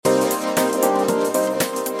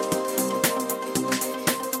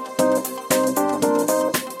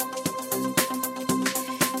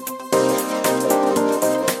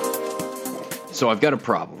So I've got a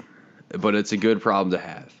problem, but it's a good problem to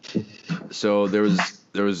have. So there was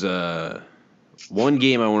one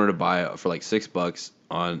game I wanted to buy for like $6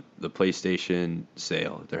 on the PlayStation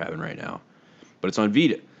sale that they're having right now, but it's on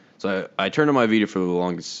Vita. So I turned on my Vita for the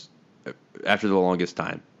longest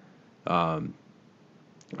time. I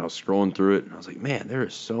was scrolling through it and I was like, man, there are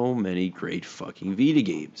so many great fucking Vita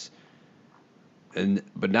games.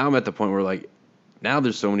 But now I'm at the point where like now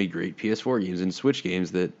there's so many great PS4 games and Switch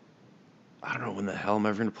games that I don't know when the hell I'm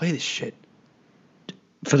ever going to play this shit.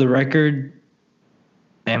 For the record,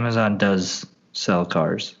 Amazon does sell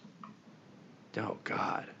cars. Oh,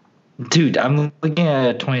 God. Dude, I'm looking at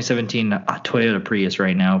a 2017 Toyota Prius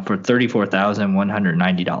right now for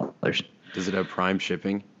 $34,190. Does it have Prime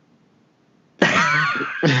shipping?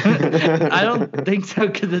 I don't think so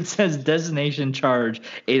because it says destination charge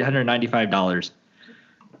 $895.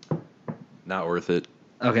 Not worth it.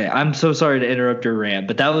 Okay, I'm so sorry to interrupt your rant,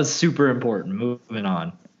 but that was super important. Moving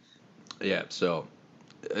on. Yeah, so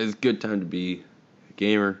it's a good time to be a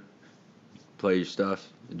gamer, play your stuff,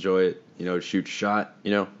 enjoy it, shoot your shot,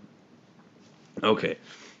 Okay.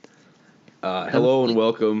 Hello and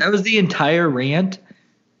welcome. That was the entire rant?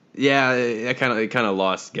 Yeah, it kind of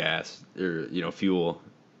lost gas or fuel.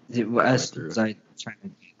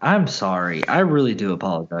 I'm sorry. I really do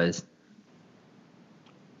apologize.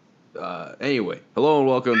 Anyway, hello and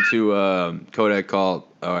welcome to Kodak Call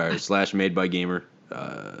 / Made by Gamer,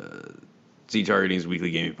 Z Targeting's weekly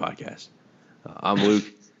gaming podcast. I'm Luke.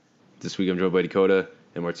 This week I'm joined by Dakota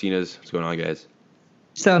and Martinez. What's going on, guys?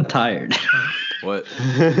 You sound tired. What?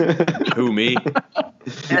 Who, me?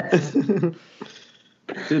 Yes. Dude,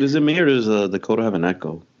 is it me or does Dakota have an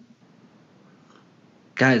echo?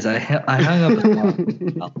 Guys, I hung up a soft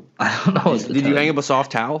towel. I don't know what to Did tell you hang up a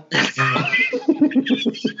soft towel?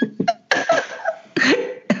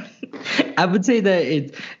 I would say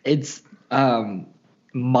that it's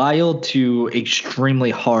mild to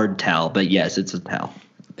extremely hard towel, but yes, it's a towel.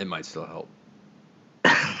 It might still help.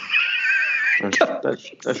 That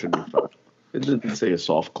should be fine. It didn't say a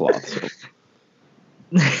soft cloth, so.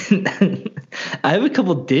 I have a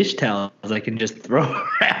couple dish towels I can just throw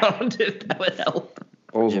around if that would help.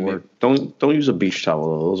 Those work. Don't use a beach towel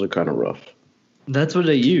though. Those are kind of rough. That's what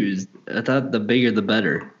I used. I thought the bigger the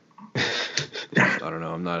better. I don't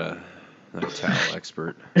know. I'm not a towel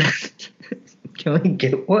expert. Can we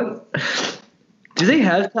get one? Do they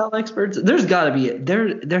have towel experts? There's got to be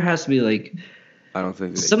there has to be like. I don't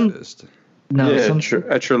think they exist. No, yeah,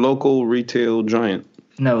 at your local retail giant.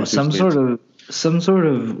 No, some sort of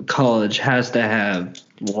college has to have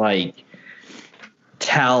like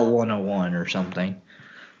Towel 101 or something.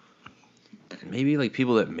 Maybe like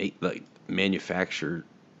people that manufacture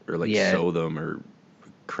or sew them or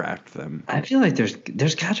craft them. I feel like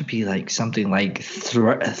there's got to be like something like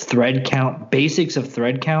thread count, basics of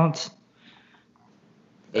thread counts.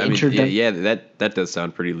 I mean, yeah, that does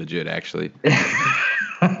sound pretty legit actually.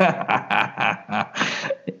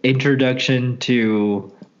 Introduction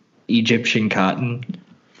to Egyptian cotton.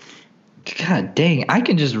 God dang, I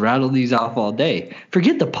can just rattle these off all day.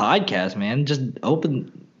 Forget the podcast, man. Just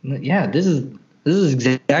open. Yeah, this is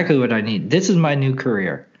exactly what I need. This is my new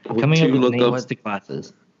career. Coming up with names to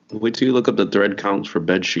classes. Wait till you look up the thread counts for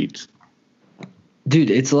bed sheets. Dude,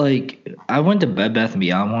 it's like I went to Bed Bath &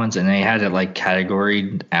 Beyond once, and they had it like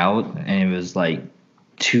categoried out, and it was like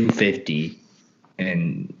 $250,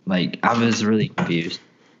 and like I was really confused.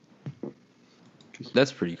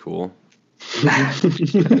 That's pretty cool.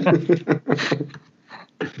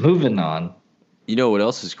 Moving on. You know what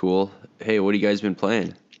else is cool? Hey, what have you guys been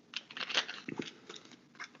playing?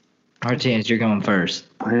 Martinez, you're going first.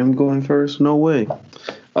 I am going first? No way.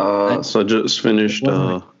 So I just finished.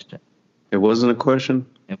 It wasn't a question?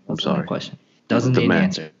 It wasn't a question. Doesn't need an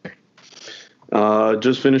answer.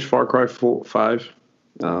 Just finished Far Cry 5. It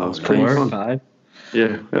was pretty fun. 5?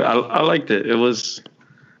 Yeah, I liked it. It was,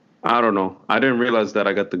 I don't know. I didn't realize that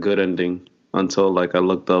I got the good ending until like I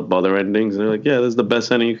looked up other endings and they're like, yeah, this is the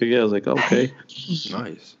best ending you could get. I was like, okay.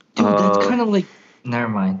 Nice. Dude, that's kind of like, never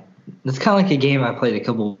mind. That's kind of like a game I played a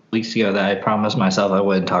couple weeks ago that I promised myself I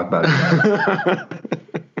wouldn't talk about again.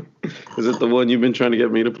 Is it the one you've been trying to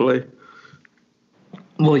get me to play?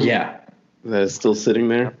 Well, yeah. That's still sitting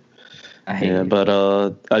there? I hate it. But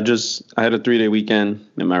I had a 3-day weekend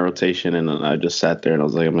in my rotation, and I just sat there and I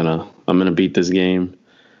was like, I'm gonna beat this game.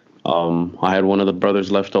 I had one of the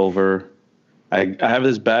brothers left over. I have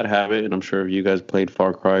this bad habit, and I'm sure if you guys played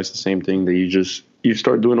Far Cry, it's the same thing, that you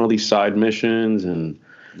start doing all these side missions and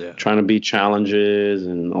trying to beat challenges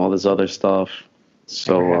and all this other stuff.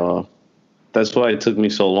 So that's why it took me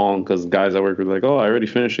so long, because guys I work with were like, oh, I already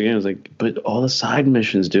finished the game. I was like, but all the side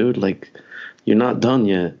missions, dude, like you're not done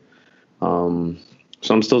yet. So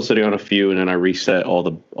I'm still sitting on a few, and then I reset all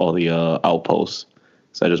the outposts.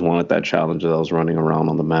 So I just wanted that challenge that I was running around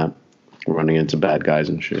on the map, running into bad guys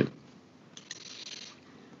and shit.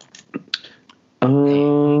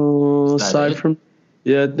 Aside from,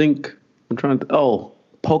 I think I'm trying to. Oh,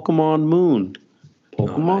 Pokemon Moon. Pokemon.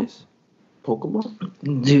 Oh, nice.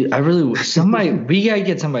 Pokemon. Dude, we gotta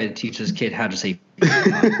get somebody to teach this kid how to say.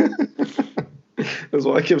 That's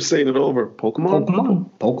why I kept saying it over. Pokemon.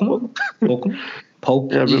 Pokemon.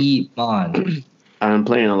 I'm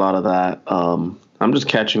playing a lot of that. I'm just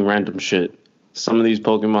catching random shit. Some of these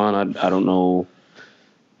Pokemon, I don't know.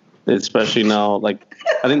 Especially now, like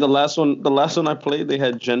I think the last one I played, they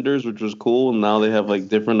had genders, which was cool, and now they have like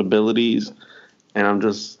different abilities. And I'm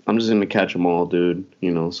just gonna catch them all, dude.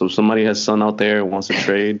 You know, so if somebody has Sun out there and wants to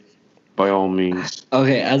trade, by all means.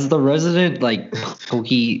 Okay, as the resident like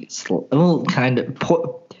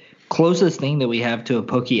closest thing that we have to a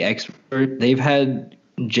Poke expert, they've had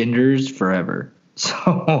genders forever. So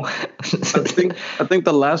I think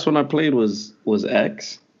the last one I played was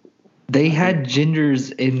X. They had genders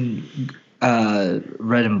in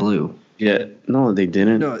red and blue. Yeah, no, they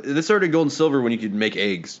didn't. No, this started gold and silver when you could make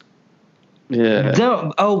eggs. Yeah.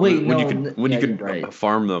 No, oh wait, when you could right.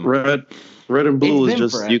 farm them. Red and blue It's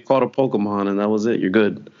was just forever. you caught a Pokemon and that was it. You're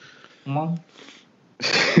good. Pokemon?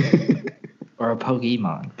 Or a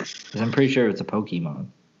Pokemon? Because I'm pretty sure it's a Pokemon.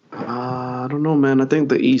 I don't know, man. I think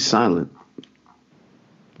the E's silent.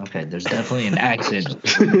 Okay, there's definitely an accent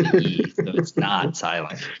for the E, so it's not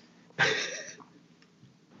silent.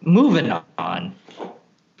 Moving on.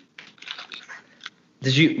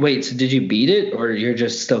 Did you beat it, or you're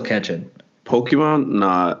just still catching? Pokemon?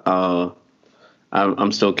 Nah.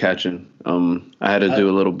 I'm still catching. I had to do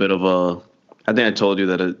a little bit of a. I think I told you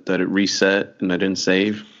that it reset and I didn't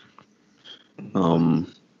save.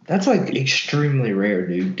 That's like extremely rare,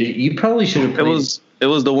 dude. You probably should have played. It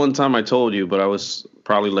was the one time I told you, but I was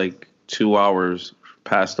probably like 2 hours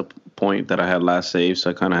past the point that I had last saved, so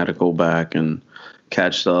I kind of had to go back and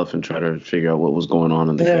catch stuff and try to figure out what was going on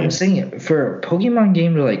in the game. I'm saying for a Pokemon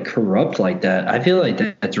game to like corrupt like that, I feel like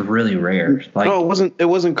that's really rare. Like, no, it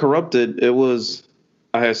wasn't corrupted. It was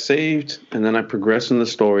I had saved and then I progressed in the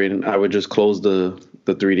story and I would just close the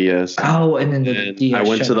 3DS. Oh, and then the DS I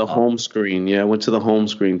went to the shut off. home screen. Yeah, I went to the home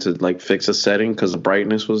screen to like fix a setting because the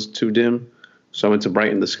brightness was too dim. So I went to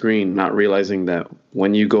brighten the screen, not realizing that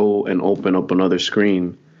when you go and open up another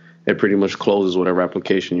screen, it pretty much closes whatever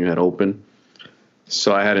application you had open.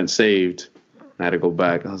 So I hadn't saved. I had to go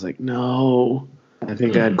back. I was like, no. I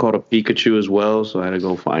think I had caught a Pikachu as well, so I had to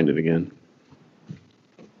go find it again.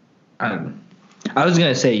 I was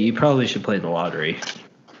gonna say you probably should play the lottery,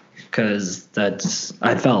 because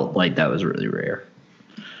I felt like that was really rare.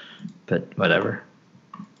 But whatever.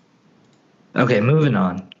 Okay, moving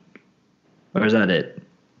on. Or is that it?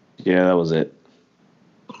 Yeah, that was it.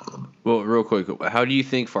 Well, real quick, how do you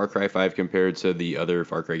think Far Cry 5 compared to the other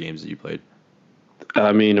Far Cry games that you played?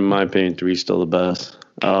 I mean, in my opinion, 3 is still the best.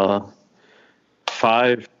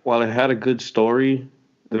 5, while it had a good story,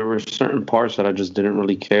 there were certain parts that I just didn't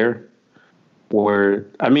really care.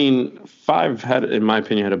 5 had, in my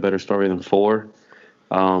opinion, had a better story than 4.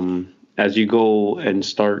 As you go and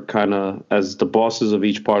start as the bosses of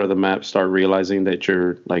each part of the map start realizing that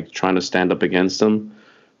you're like trying to stand up against them,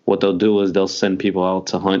 what they'll do is they'll send people out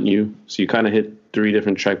to hunt you. So you kind of hit 3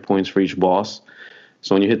 different checkpoints for each boss.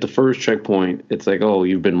 So when you hit the first checkpoint, it's like, oh,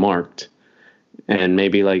 you've been marked. And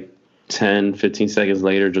maybe like 10, 15 seconds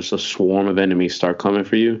later, just a swarm of enemies start coming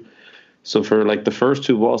for you. So for like the first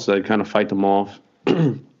 2 bosses, I kind of fight them off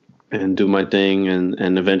and do my thing.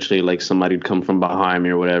 And eventually like somebody would come from behind me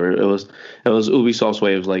or whatever. It was Ubisoft's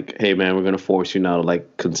way of like, hey man, we're going to force you now to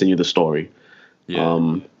like continue the story.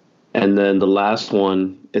 Yeah. And then the last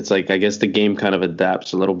one, it's like, I guess the game kind of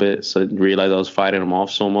adapts a little bit. So I realized I was fighting them off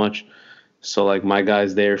so much. So like my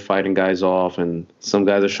guys there fighting guys off, and some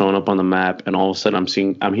guys are showing up on the map, and all of a sudden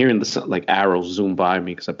I'm hearing the like arrows zoom by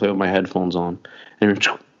me because I play with my headphones on,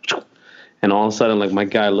 and all of a sudden like my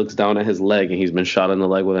guy looks down at his leg and he's been shot in the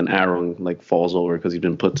leg with an arrow and like falls over because he's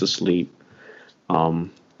been put to sleep.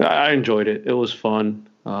 I enjoyed it. It was fun.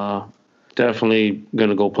 Definitely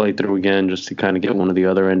gonna go play through again just to kind of get one of the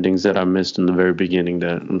other endings that I missed in the very beginning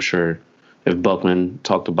that I'm sure if Buckman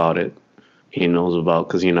talked about it, he knows about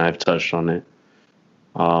because I've touched on it.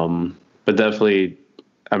 But definitely,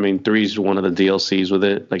 3 is one of the DLCs with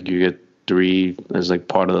it. Like you get 3 as like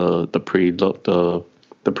part of the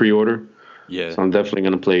pre-order. Yeah. So I'm definitely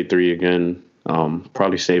gonna play 3 again.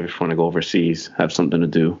 Probably save it for when I go overseas. Have something to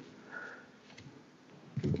do.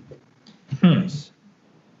 Nice.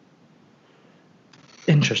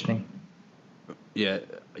 Interesting. Yeah,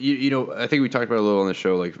 you know, I think we talked about it a little on the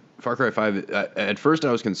show. Like Far Cry 5. At first,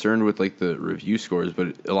 I was concerned with like the review scores,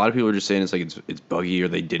 but a lot of people are just saying it's like it's buggy or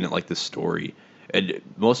they didn't like the story. And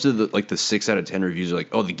most of the 6 out of 10 reviews are like,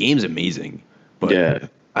 oh, the game's amazing, but Yeah.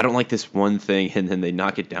 I don't like this one thing, and then they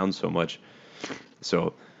knock it down so much.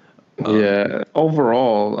 So Yeah.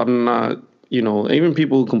 Overall, I'm not. Even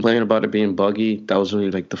people who complain about it being buggy, that was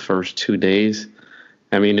really like the first 2 days.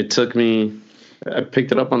 I mean, it took me. I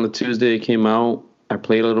picked it up on the Tuesday it came out. I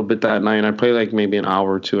played a little bit that night. I played like maybe an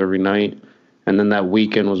hour or two every night, and then that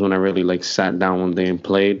weekend was when I really like sat down one day and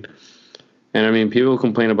played. And I mean, people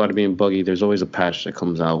complain about it being buggy. There's always a patch that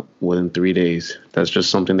comes out within 3 days. That's just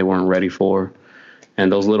something they weren't ready for.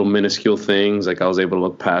 And those little minuscule things, like I was able to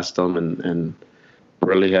look past them and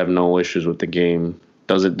really have no issues with the game.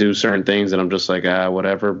 Does it do certain things that I'm just like,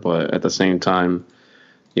 whatever? But at the same time,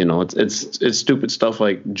 it's stupid stuff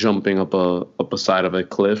like jumping up a side of a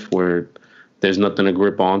cliff where there's nothing to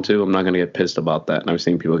grip onto. I'm not gonna get pissed about that. And I've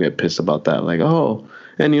seen people get pissed about that, like, oh,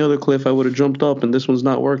 any other cliff I would have jumped up, and this one's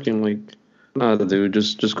not working. Like, nah, dude,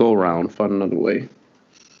 just go around, find another way.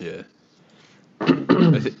 yeah, I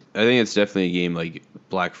think it's definitely a game like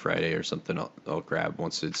Black Friday or something. I'll grab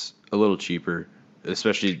once it's a little cheaper.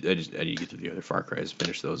 Especially, I need to get to the other Far Cry's,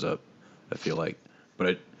 finish those up. I feel like, but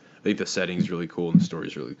I think the setting's really cool and the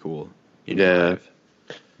story's really cool. Yeah.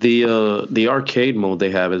 The arcade mode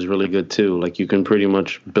they have is really good too. Like you can pretty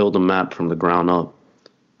much build a map from the ground up.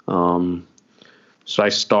 So I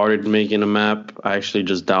started making a map. I actually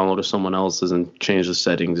just downloaded someone else's and changed the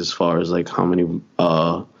settings as far as like how many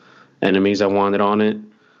enemies I wanted on it.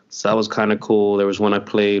 So that was kind of cool. There was one I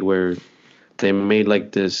played where they made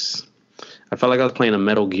like this. I felt like I was playing a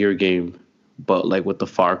Metal Gear game, but like with the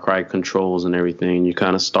Far Cry controls and everything. You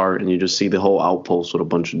kind of start and you just see the whole outpost with a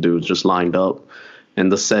bunch of dudes just lined up.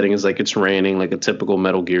 And the setting is like it's raining, like a typical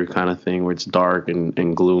Metal Gear kind of thing where it's dark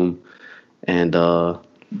and gloom. And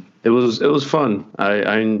it was fun. A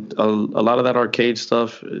lot of that arcade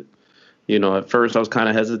stuff, at first I was kind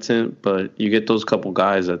of hesitant, but you get those couple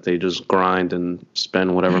guys that they just grind and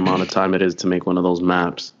spend whatever amount of time it is to make one of those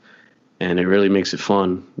maps. And it really makes it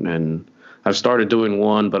fun. And I've started doing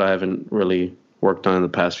one, but I haven't really worked on it in the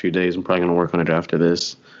past few days. I'm probably going to work on it after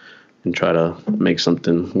this and try to make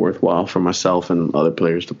something worthwhile for myself and other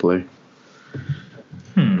players to play.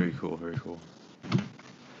 Very cool, very cool.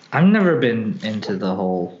 I've never been into the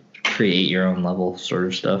whole create your own level sort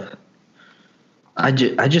of stuff. I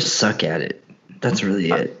just suck at it. That's really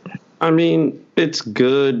it. I mean, it's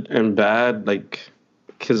good and bad, like,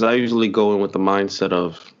 because I usually go in with the mindset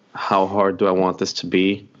of how hard do I want this to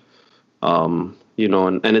be?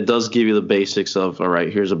 And it does give you the basics of, all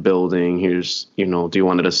right, here's a building, here's, do you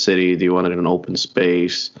want it a city? Do you want it an open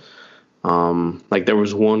space? Like there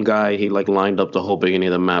was one guy, he like lined up the whole beginning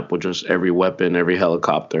of the map with just every weapon, every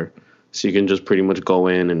helicopter. So you can just pretty much go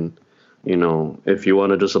in and, if you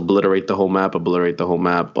want to just obliterate the whole map.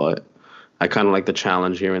 But I kind of like the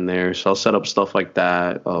challenge here and there. So I'll set up stuff like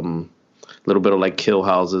that. A little bit of like kill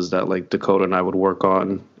houses that like Dakota and I would work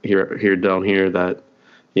on here down here that,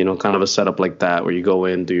 kind of a setup like that where you go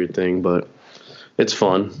in, do your thing, but it's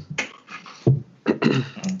fun.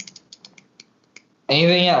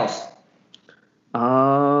 Anything else? That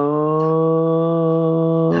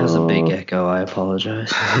was a big echo. I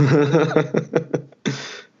apologize.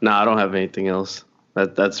 Nah, I don't have anything else.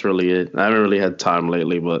 That's really it. I haven't really had time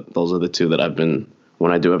lately, but those are the two that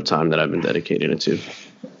when I do have time, that I've been dedicating it to.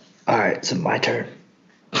 All right, so my turn.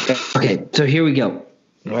 Okay, so here we go.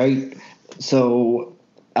 Right? So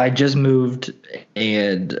I just moved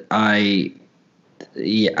and I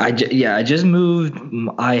just moved.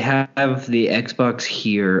 I have the Xbox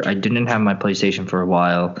here. I didn't have my PlayStation for a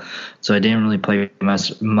while, so I didn't really play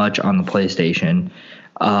much on the PlayStation.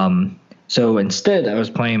 So instead, I was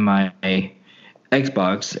playing my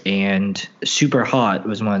Xbox, and Super Hot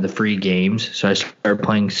was one of the free games. So I started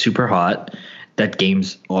playing Super Hot. That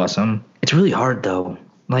game's awesome. It's really hard though.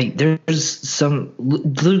 Like there's some.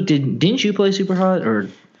 Luke, didn't you play Super Hot or?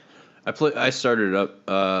 I started it up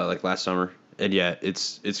like last summer, and yeah,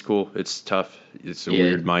 it's cool. It's tough. It's a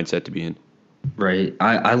weird mindset to be in. Right.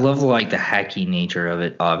 I love like the hacky nature of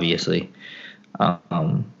it. Obviously. I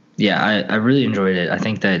really enjoyed it. I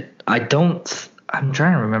think that I'm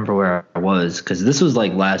trying to remember where I was because this was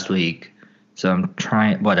like last week. So I'm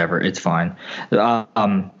trying. Whatever. It's fine.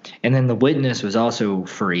 And then The Witness was also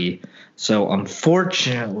free. So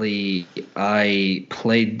unfortunately, I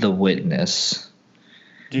played The Witness.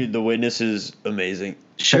 Dude, The Witness is amazing.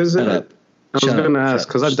 Shut up. I was going to ask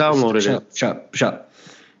because I downloaded it. Shut up.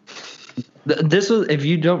 This was, if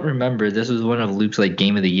you don't remember, this was one of Luke's like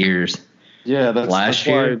game of the years. Yeah, that's last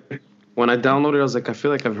year. When I downloaded it, I was like, I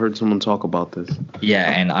feel like I've heard someone talk about this.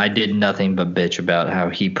 Yeah, and I did nothing but bitch about how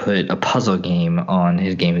he put a puzzle game on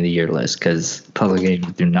his Game of the Year list because puzzle games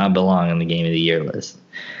do not belong on the Game of the Year list.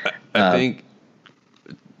 I think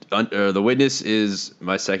The Witness is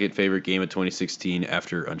my second favorite game of 2016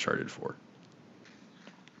 after Uncharted 4.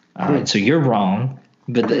 All right, so you're wrong,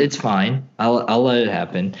 but it's fine. I'll let it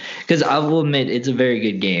happen because I will admit it's a very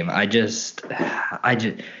good game. I just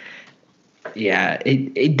yeah,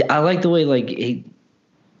 I like the way like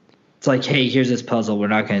it's like, hey, here's this puzzle. We're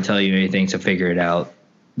not going to tell you anything, so figure it out.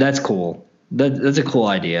 That's cool. That's a cool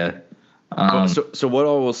idea. So what I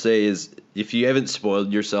will say is, if you haven't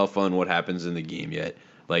spoiled yourself on what happens in the game yet,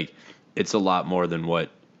 like it's a lot more than what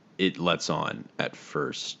it lets on at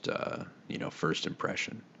first, first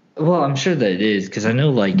impression. Well, I'm sure that it is because I know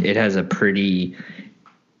like it has a pretty,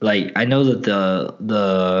 like I know that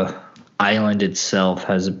the island itself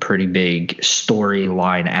has a pretty big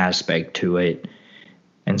storyline aspect to it,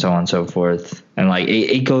 and so on and so forth, and like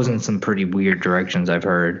it goes in some pretty weird directions. I've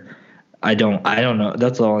heard. I don't know.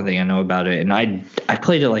 That's the only thing I know about it. And I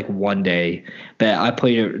played it like one day, but I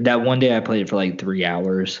played it for like 3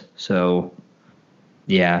 hours. So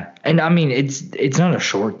yeah, and I mean it's not a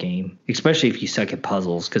short game, especially if you suck at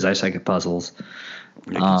puzzles, because I suck at puzzles.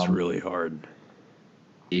 It's really hard.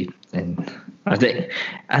 And I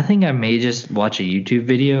think I may just watch a YouTube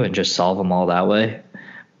video and just solve them all that way,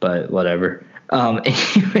 but whatever.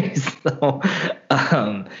 Anyways, so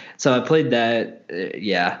I played that,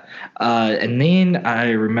 and then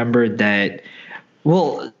I remembered that.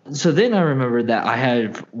 Well, so then I remembered that I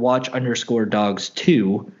had Watch_Dogs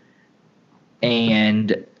 2,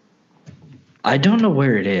 and I don't know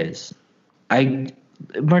where it is.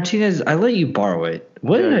 Martinez, I let you borrow it.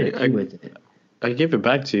 What did I do with it? I gave it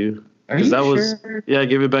back to you. Are you sure? I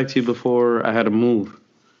gave it back to you before I had to move.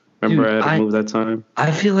 Remember, Dude, I had to move that time?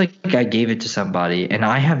 I feel like I gave it to somebody, and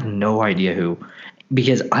I have no idea who,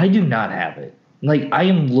 because I do not have it. Like, I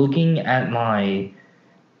am looking at my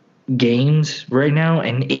games right now,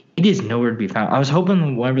 and it is nowhere to be found. I was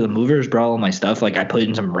hoping whenever the movers brought all my stuff, like I put it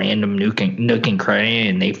in some random nook and cranny,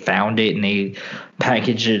 and they found it, and they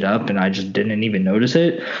packaged it up, and I just didn't even notice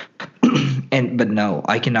it. But no,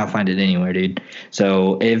 I cannot find it anywhere, dude.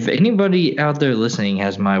 So if anybody out there listening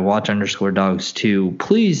has my Watch_Dogs 2,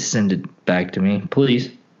 please send it back to me,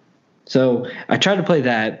 please. So I tried to play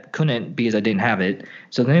that, couldn't because I didn't have it.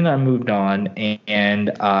 So then I moved on and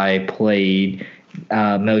I played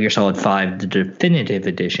Metal Gear Solid 5, the definitive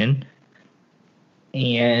edition,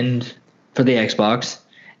 and for the Xbox,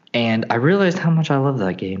 and I realized how much I love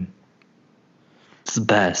that game. It's the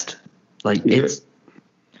best. Like it's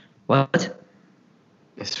what?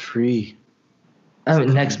 It's free. Oh,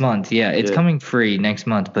 next month. Yeah, it's coming free next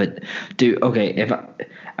month. But dude, okay, if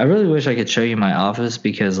I really wish I could show you my office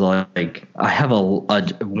because like I have a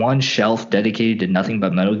one shelf dedicated to nothing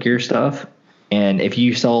but Metal Gear stuff. And if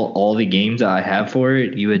you saw all the games that I have for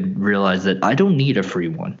it, you would realize that I don't need a free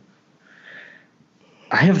one.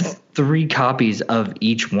 I have 3 copies of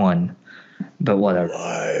each one, but whatever.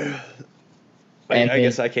 I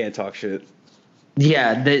guess I can't talk shit.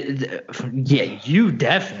 Yeah, you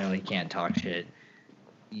definitely can't talk shit.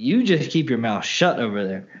 You just keep your mouth shut over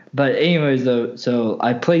there. But anyways, though, so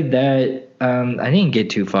I played that. I didn't get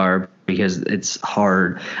too far because it's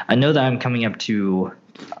hard. I know that I'm coming up to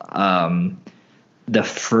the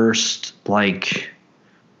first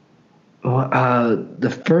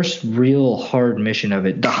the first real hard mission of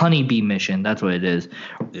it, the honeybee mission. That's what it is.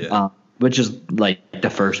 Yeah. Which is like the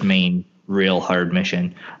first main real hard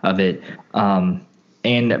mission of it. But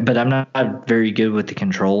I'm not very good with the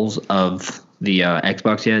controls of the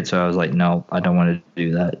Xbox yet, so I was like, no, I don't want to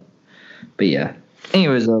do that. But yeah.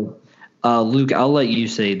 Anyways, Luke, I'll let you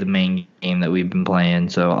say the main game that we've been playing,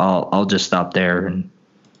 so I'll just stop there and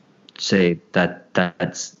say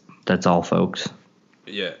that's all, folks.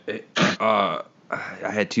 Yeah. I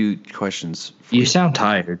had 2 questions. You sound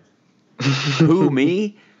tired. Who,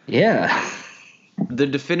 me? Yeah. The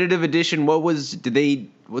definitive edition, would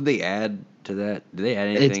they add to that? Did they add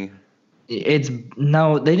anything?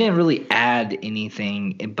 No, they didn't really add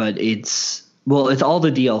anything, but it's all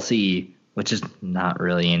the DLC, which is not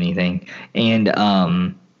really anything. And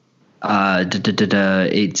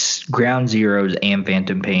it's Ground Zeroes and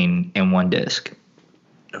Phantom Pain in one disc.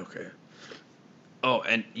 Okay. Oh,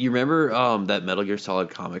 and you remember that Metal Gear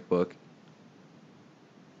Solid comic book?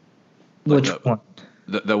 Which one?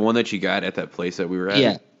 The one that you got at that place that we were at?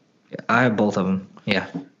 Yeah. I have both of them. Yeah.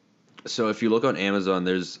 So if you look on Amazon,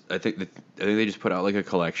 I think they just put out like a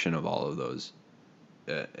collection of all of those.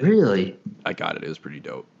 Really? I got it. It was pretty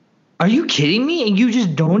dope. Are you kidding me? And you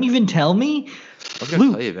just don't even tell me? I was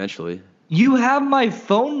gonna tell you eventually. You have my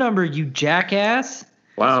phone number, you jackass.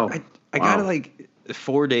 Wow. I got it like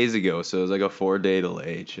 4 days ago, so it was like a 4-day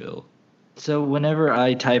delay. Chill. So whenever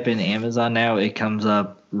I type in Amazon now, it comes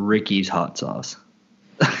up Ricky's hot sauce.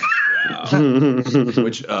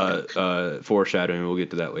 Which foreshadowing, we'll get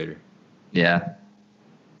to that later. Yeah.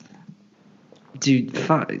 Dude,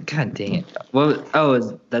 fuck, god dang it.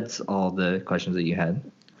 Well, that's all the questions that you had.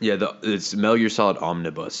 Yeah, it's Metal Gear Solid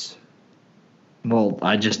Omnibus. Well,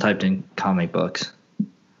 I just typed in comic books.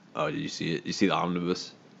 Oh, did you see it? You see the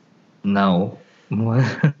Omnibus? No.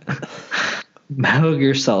 What? Metal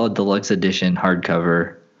Gear Solid Deluxe Edition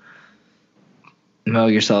hardcover. Metal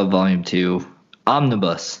Gear Solid Volume 2.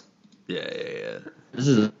 Omnibus. Yeah. This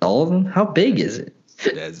is all of them? How big is it?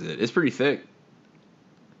 That's it. It's pretty thick.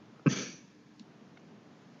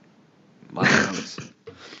 My house.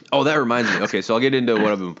 Oh, that reminds me. Okay, so I'll get into what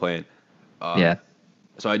I've been playing. Yeah.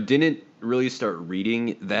 So I didn't really start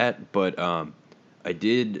reading that, but I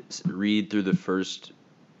did read through the first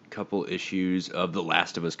couple issues of the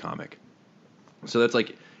Last of Us comic. So that's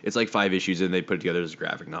like, it's like 5 issues and they put it together as a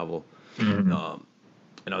graphic novel. Mm-hmm.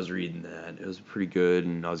 And I was reading that. It was pretty good,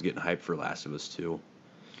 and I was getting hyped for Last of Us 2.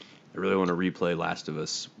 I really want to replay Last of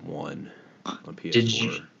Us 1 on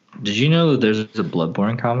PS4. Did you know there's a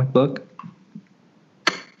Bloodborne comic book?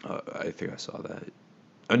 I think I saw that.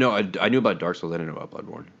 Oh, no, I knew about Dark Souls. I didn't know about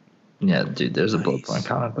Bloodborne. Yeah, dude, there's Nice. a Bloodborne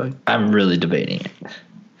comic book. I'm really debating it.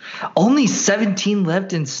 Only 17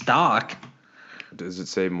 left in stock. Does it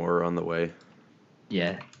say more on the way?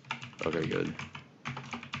 Yeah. Okay, good.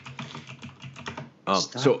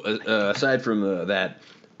 So aside from that,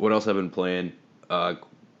 what else I've been playing?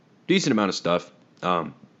 Decent amount of stuff.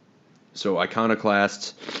 So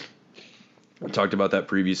Iconoclast, I talked about that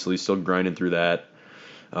previously. Still grinding through that.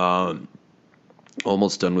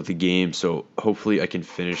 Almost done with the game, so hopefully I can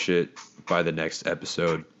finish it by the next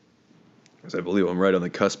episode, because I believe I'm right on the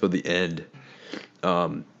cusp of the end.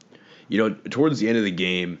 Towards the end of the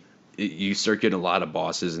game, you start getting a lot of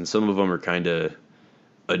bosses, and some of them are kind of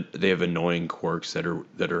they have annoying quirks that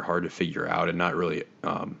are hard to figure out and not really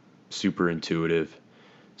super intuitive.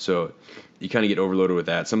 So you kind of get overloaded with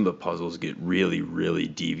that. Some of the puzzles get really, really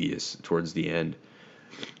devious towards the end.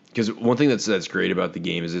 Because one thing that's great about the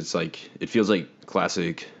game is it's like, it feels like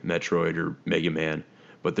classic Metroid or Mega Man,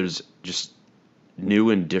 but there's just new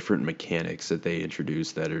and different mechanics that they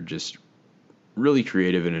introduce that are just really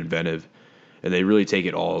creative and inventive, and they really take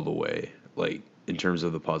it all the way, like in terms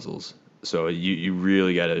of the puzzles. So you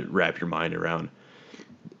really got to wrap your mind around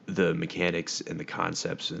the mechanics and the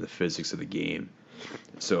concepts and the physics of the game.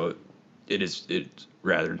 So it's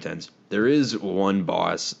rather intense. There is one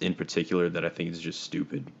boss in particular that I think is just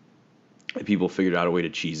stupid. And people figured out a way to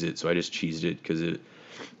cheese it, so I just cheesed it because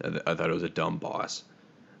I thought it was a dumb boss.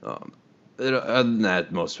 Other than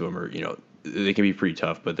that, most of them are, they can be pretty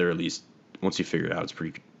tough, but they're at least, once you figure it out, it's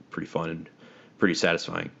pretty fun and pretty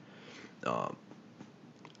satisfying.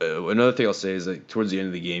 Another thing I'll say is that towards the end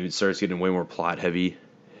of the game, it starts getting way more plot heavy,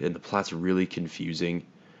 and the plot's really confusing.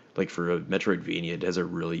 Like for a Metroidvania, it has a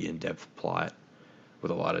really in-depth plot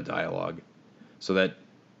with a lot of dialogue. So that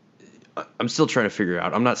I'm still trying to figure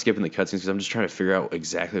out. I'm not skipping the cutscenes because I'm just trying to figure out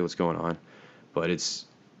exactly what's going on. But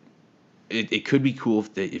it could be cool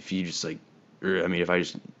if you just if I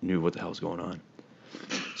just knew what the hell's going on.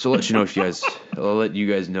 So I'll let you know I'll let you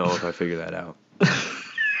guys know if I figure that out.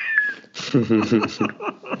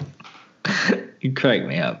 You crack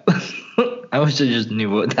me up. I wish I just knew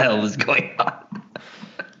what the hell was going on.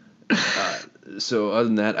 So other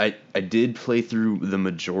than that, I did play through the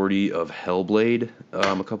majority of Hellblade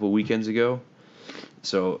a couple of weekends ago.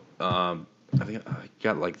 So I think I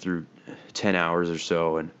got through 10 hours or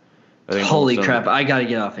so, and I think holy crap! I gotta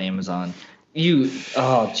get off Amazon.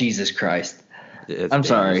 Jesus Christ! I'm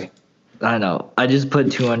sorry. I know. I just put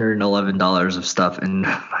 $211 of stuff in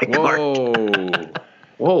my cart.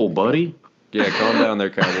 Whoa, buddy. Yeah, calm down there,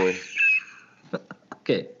 cowboy.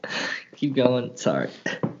 Okay, keep going. Sorry.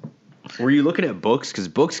 Were you looking at books? Because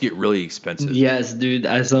books get really expensive. Yes, dude.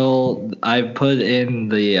 I put in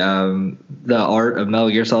the Art of Metal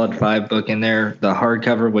Gear Solid 5 book in there, the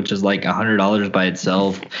hardcover, which is like $100 by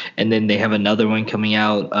itself, and then they have another one coming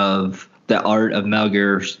out of the Art of Metal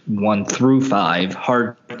Gear 1 through 5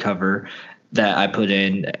 hardcover that I put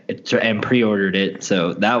in and pre-ordered it.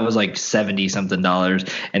 So that was like $70-something,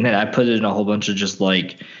 and then I put in a whole bunch of just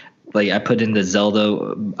like I put in the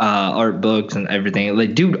Zelda art books and everything.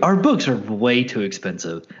 Like, dude, art books are way too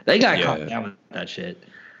expensive. They got caught down with that shit.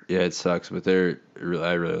 Yeah, it sucks, but I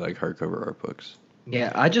really like hardcover art books.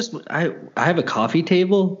 Yeah, I have a coffee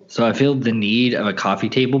table, so I feel the need of a coffee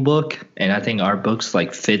table book, and I think our books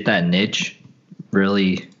like fit that niche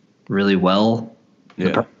really, really well. The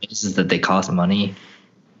Yeah. problem is that they cost money,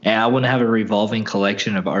 and I want to have a revolving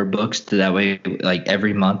collection of art books, so that way, like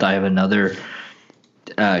every month, I have another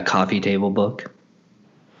coffee table book.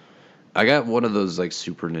 I got one of those like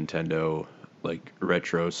Super Nintendo like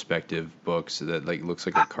retrospective books that like looks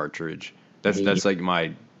like a cartridge. That's like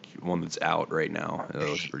my one that's out right now. It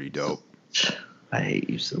looks pretty dope. I hate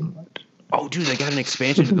you so much. Oh, dude, they got an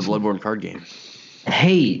expansion to the Bloodborne card game.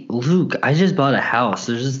 Hey, Luke, I just bought a house.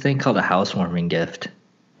 There's this thing called a housewarming gift.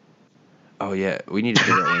 Oh yeah, we need to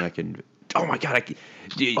figure out when I can. Oh my god,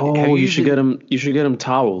 dude, have Oh, you used should it? get him. You should get him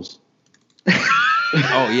towels.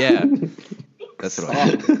 Oh yeah, that's what I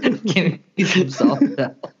want. Give me some salt.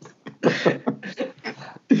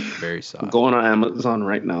 Very soft. I'm going on Amazon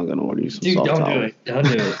right now. I'm gonna order you some Dude, salt don't towels. do it. Don't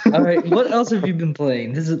do it. All right, what else have you been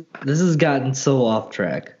playing? This has gotten so off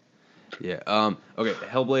track. Yeah. Okay.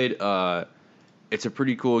 Hellblade. It's a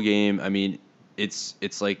pretty cool game. I mean,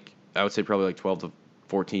 it's like I would say probably like 12 to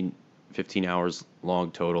 14, 15 hours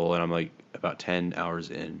long total, and I'm like about 10 hours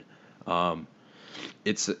in. I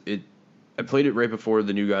played it right before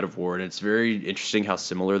the new God of War, and it's very interesting how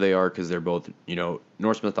similar they are because they're both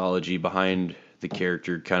Norse mythology behind the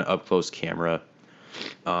character, kind of up close camera.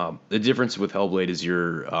 The difference with Hellblade is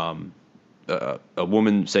you're a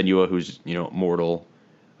woman Senua who's mortal.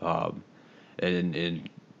 And in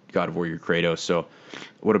God of War, you're Kratos. So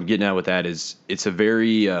what I'm getting at with that is it's a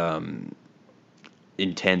very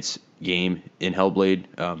intense game in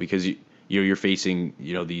Hellblade because you're facing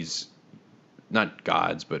these not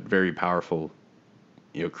gods but very powerful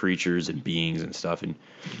creatures and beings and stuff, and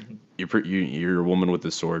you're a woman with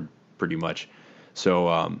a sword pretty much.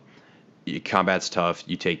 So combat's tough.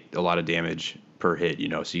 You take a lot of damage per hit,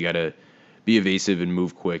 so you got to be evasive and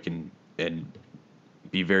move quick and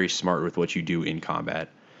be very smart with what you do in combat.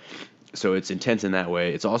 So it's intense in that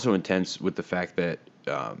way. It's also intense with the fact that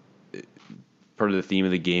part of the theme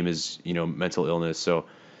of the game is mental illness. So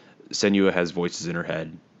Senua has voices in her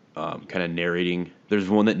head, kind of narrating. There's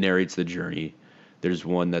one that narrates the journey. There's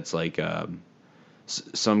one that's like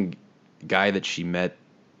some guy that she met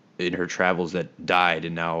in her travels that died,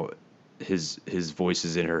 and now his voice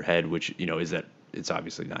is in her head, which is that it's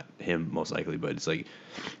obviously not him most likely, but it's like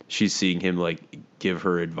she's seeing him like give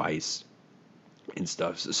her advice and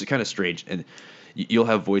stuff. So it's kind of strange, and you'll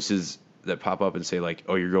have voices that pop up and say like,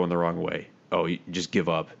 "Oh, you're going the wrong way. Oh, you just give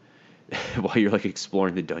up," while you're like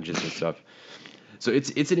exploring the dungeons and stuff. So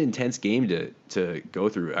it's an intense game to go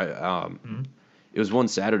through. It was one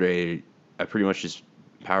Saturday. I pretty much just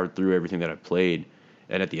powered through everything that I played,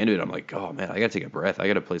 and at the end of it, I'm like, "Oh man, I gotta take a breath. I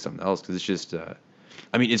gotta play something else," because it's just.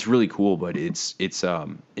 I mean, it's really cool, but it's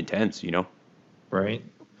intense, Right.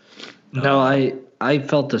 No, I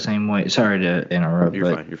felt the same way. Sorry to interrupt.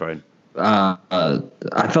 You're fine.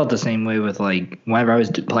 I felt the same way with like whenever I was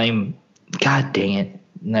playing. God dang it!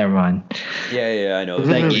 Never mind. Yeah, I know.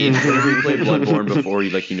 That game. Whenever you play Bloodborne before,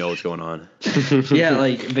 you know what's going on. Yeah,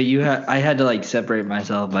 but I had to like separate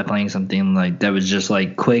myself by playing something like that was just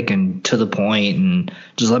like quick and to the point and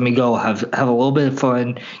just let me go have a little bit of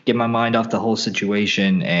fun, get my mind off the whole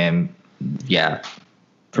situation, and yeah,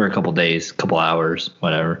 for a couple days, couple hours,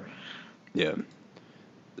 whatever. Yeah.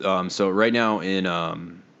 So right now in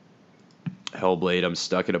Hellblade, I'm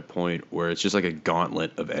stuck at a point where it's just like a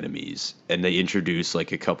gauntlet of enemies, and they introduce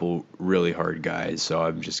like a couple really hard guys, so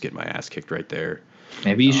I'm just getting my ass kicked right there.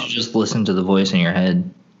 Maybe you should just listen to the voice in your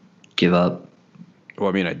head. Give up. Well,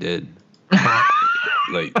 I mean, I did. I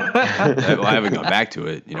haven't gone back to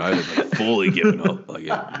it. I haven't like fully given up. Like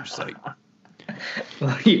I'm just like.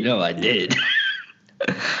 Well, I did.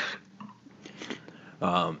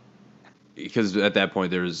 Because at that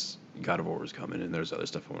point there's God of War was coming and there's other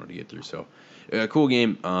stuff I wanted to get through. So, cool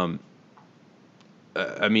game. I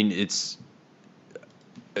mean, it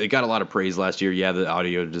got a lot of praise last year. Yeah, the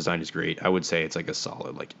audio design is great. I would say it's like a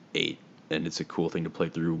solid like 8, and it's a cool thing to play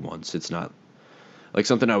through once. It's not like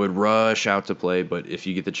something I would rush out to play, but if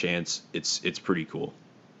you get the chance, it's pretty cool.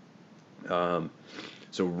 So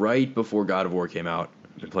right before God of War came out,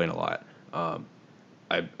 I've been playing a lot. I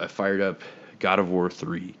fired up God of War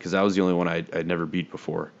 3 because that was the only one I'd never beat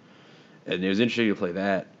before, and it was interesting to play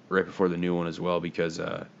that right before the new one as well because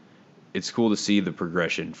it's cool to see the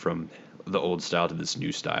progression from the old style to this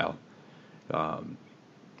new style.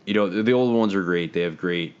 The old ones are great. They have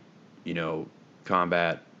great,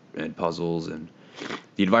 combat and puzzles, and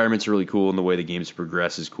the environments are really cool, and the way the games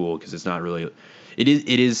progress is cool because it's not really. It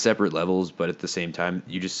is separate levels, but at the same time,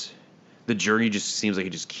 the journey just seems like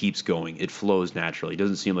it just keeps going. It flows naturally. It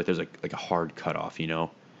doesn't seem like there's like a hard cutoff, you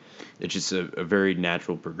know. It's just a very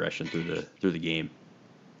natural progression through the game.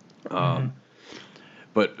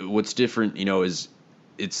 But what's different, you know, is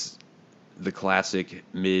it's the classic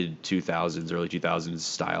mid 2000s, early 2000s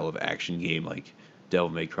style of action game like Devil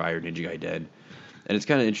May Cry or Ninja Gaiden, and it's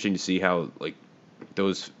kind of interesting to see how like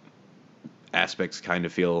those aspects kind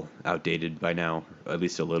of feel outdated by now, at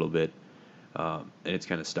least a little bit, and it's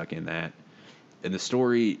kind of stuck in that. And the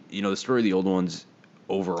story, you know, the story of the old ones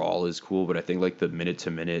overall is cool, but I think like the minute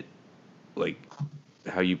to minute, like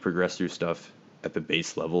how you progress through stuff at the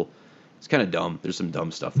base level, it's kind of dumb. There's some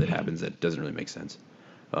dumb stuff that happens that doesn't really make sense.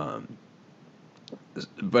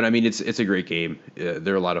 But I mean, it's a great game.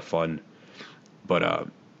 They're a lot of fun. But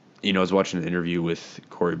you know, I was watching an interview with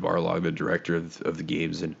Cory Barlog, the director of the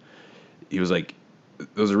games, and he was like,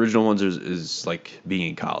 those original ones is like being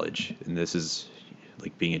in college, and this is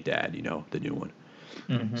like being a dad, you know, the new one.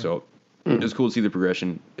 So it's cool to see the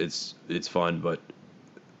progression. It's fun, but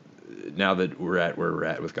now that we're at where we're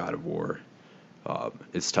at with God of War,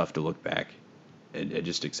 it's tough to look back and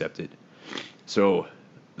just accept it. So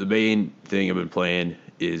the main thing I've been playing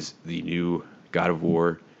is the new God of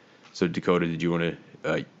War. So Dakota, did you want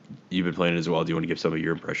to? You've been playing it as well. Do you want to give some of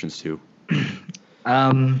your impressions too?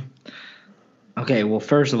 Okay. Well,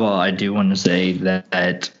 first of all, I do want to say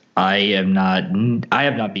that I have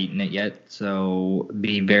not beaten it yet. So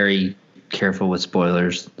be very careful with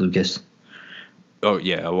spoilers, Lucas. Oh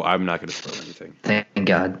yeah, well, I'm not going to spoil anything. Thank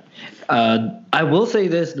God. I will say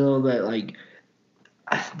this though, that like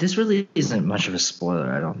this really isn't much of a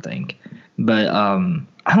spoiler, I don't think. But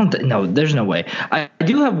I don't no, there's no way. I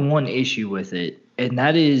do have one issue with it, and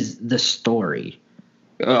that is the story.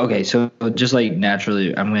 Okay, so just like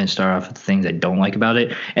naturally, I'm going to start off with the things I don't like about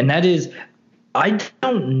it, and that is I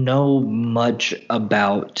don't know much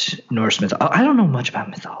about Norse mythology. I don't know much about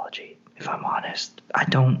mythology, if I'm honest. I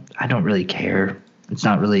don't really care. It's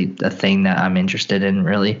not really a thing that I'm interested in,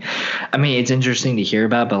 really. I mean, it's interesting to hear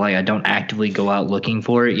about, but like I don't actively go out looking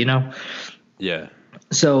for it, you know? Yeah.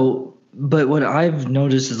 So, but what I've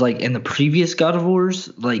noticed is like in the previous God of Wars,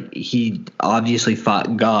 like he obviously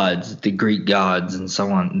fought gods, the Greek gods and so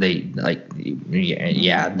on. They like,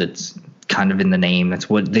 yeah, that's kind of in the name. That's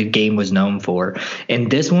what the game was known for. And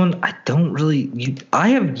this one, I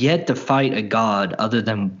have yet to fight a god other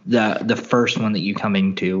than the first one that you come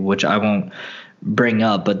into, which I won't bring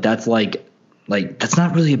up, but that's like that's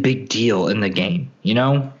not really a big deal in the game, you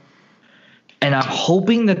know? And I'm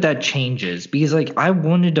hoping that changes because like I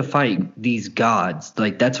wanted to fight these gods.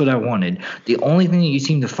 Like that's what I wanted. The only thing that you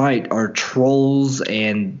seem to fight are trolls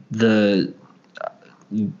and the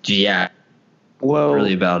Well,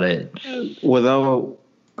 really about it.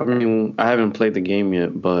 I mean, I haven't played the game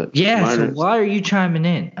yet, but yeah. So why are you chiming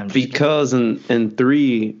in? Because in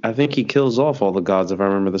 3, I think he kills off all the gods. If I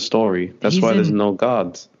remember the story, that's why there's no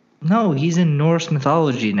gods. No, he's in Norse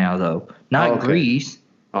mythology now, though, not Greece.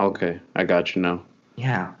 Okay, I got you now.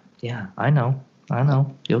 Yeah, I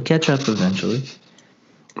know. You'll catch up eventually.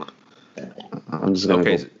 I'm just gonna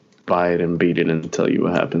go buy it and beat it and tell you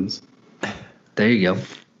what happens. There you go.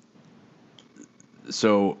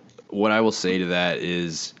 So what I will say to that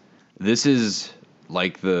is this is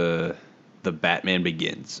like the Batman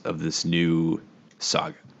Begins of this new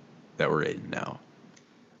saga that we're in now.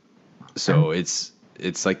 So it's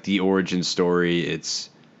like the origin story. It's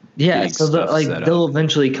so they'll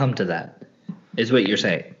eventually come to that, is what you're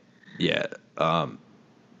saying. Yeah.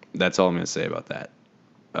 That's all I'm gonna say about that.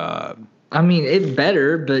 I mean, it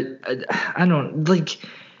better, but I don't like.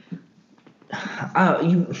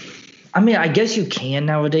 I mean, I guess you can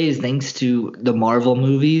nowadays thanks to the Marvel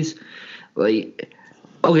movies. Like,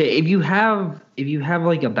 okay, if you have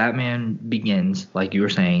like a Batman Begins, like you were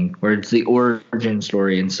saying, where it's the origin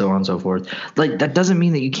story and so on and so forth, like that doesn't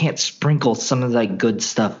mean that you can't sprinkle some of that good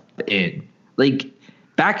stuff in. Like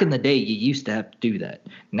back in the day, you used to have to do that.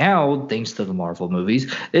 Now, thanks to the Marvel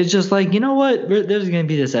movies, it's just like, you know what? There's going to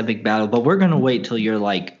be this epic battle, but we're going to wait till you're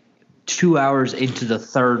like 2 hours into the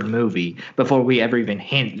third movie before we ever even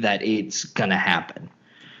hint that it's gonna happen.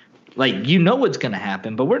 Like, you know it's gonna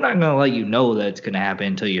happen, but we're not gonna let you know that it's gonna happen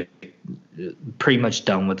until you're pretty much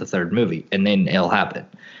done with the third movie, and then it'll happen.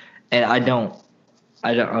 And I don't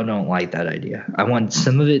like that idea. I want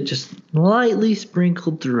some of it just lightly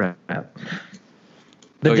sprinkled throughout.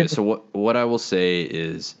 But so what I will say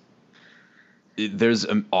is there's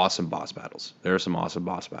awesome boss battles. There are some awesome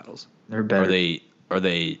boss battles. They're better. Are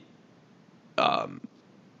they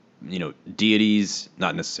deities?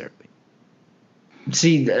 Not necessarily.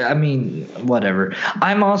 See, I mean, whatever.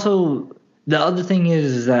 I'm also The other thing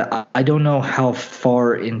is that I don't know how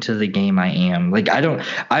far into the game I am. Like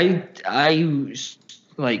I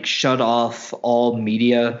like shut off all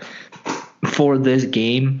media for this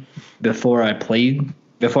game before I played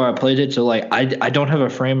it. So like I don't have a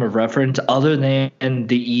frame of reference other than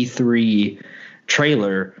the E3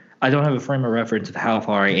 trailer. I don't have a frame of reference of how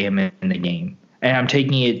far I am in the game. And I'm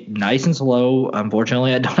taking it nice and slow.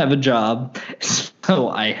 Unfortunately, I don't have a job, so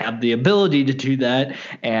I have the ability to do that,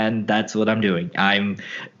 and that's what I'm doing. I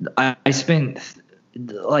spent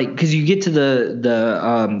like, because you get to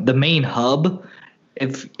the main hub,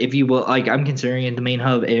 if you will, like I'm considering it the main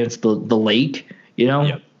hub, and it's the lake, you know,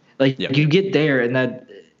 Yep. like Yep. you get there, and that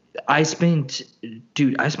I spent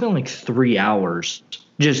like 3 hours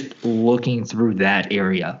just looking through that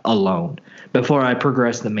area alone before I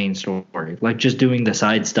progressed the main story, like just doing the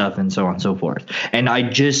side stuff and so on and so forth. And I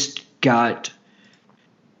just got,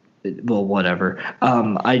 well, whatever.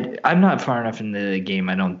 I'm not far enough into the game,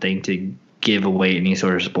 I don't think, to give away any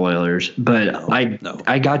sort of spoilers. But No.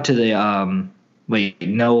 I got to the wait,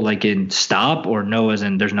 no, like in stop, or no as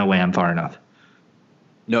in there's no way I'm far enough.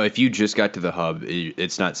 No, if you just got to the hub,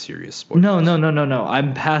 it's not serious spoilers. No.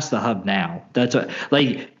 I'm past the hub now. That's what,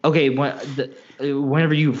 like, okay,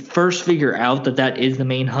 whenever you first figure out that is the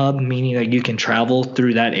main hub, meaning that you can travel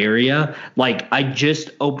through that area, like I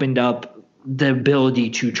just opened up the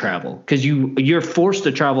ability to travel, because you're forced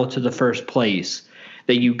to travel to the first place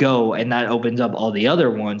that you go, and that opens up all the other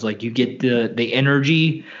ones. Like you get the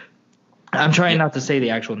energy. I'm trying not to say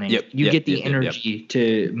the actual name. You get the energy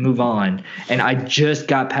to move on, and I just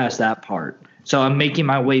got past that part. So I'm making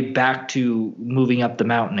my way back to moving up the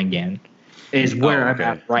mountain again is where I'm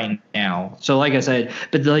at right now. So like I said,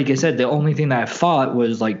 the only thing that I fought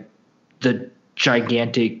was like the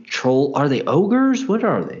gigantic troll. Are they ogres? What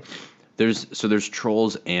are they? There's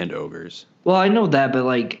trolls and ogres. Well, I know that, but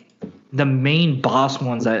like the main boss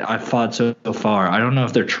ones that I fought so far, I don't know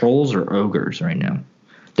if they're trolls or ogres right now.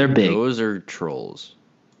 They're big. Those are trolls.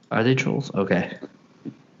 Are they trolls? Okay.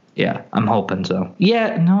 Yeah, I'm hoping so.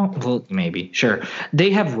 Yeah, no, well, maybe. Sure.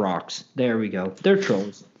 They have rocks. There we go. They're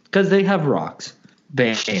trolls because they have rocks.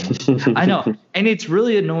 Bam. I know. And it's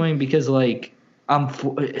really annoying because, like,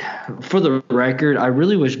 for the record, I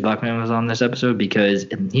really wish Buckman was on this episode because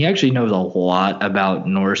he actually knows a lot about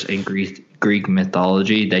Norse and Greek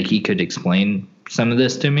mythology that he could explain some of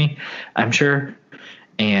this to me, I'm sure.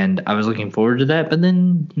 And I was looking forward to that, but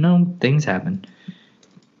then, things happen.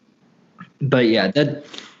 But yeah,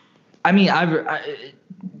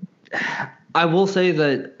 I will say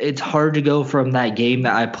that it's hard to go from that game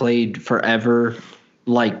that I played forever,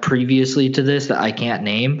 like previously to this, that I can't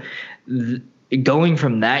name. Going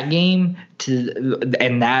from that game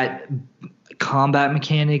and that combat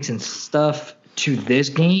mechanics and stuff to this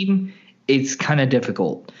game, it's kind of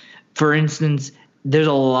difficult. For instance, there's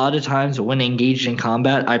a lot of times when engaged in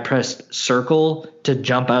combat, I press circle to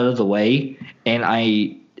jump out of the way, and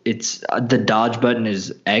the dodge button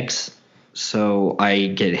is X, so I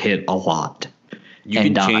get hit a lot. You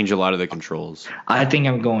can change a lot of the controls. I think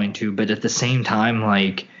I'm going to, but at the same time,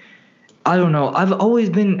 like, I don't know. I've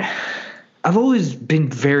always been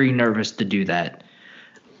very nervous to do that.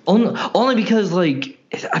 Only because, like,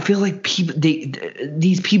 I feel like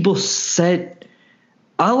these people set.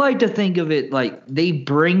 I like to think of it like they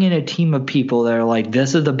bring in a team of people that are like,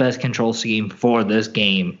 this is the best control scheme for this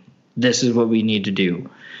game. This is what we need to do.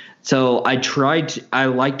 So I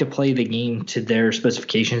like to play the game to their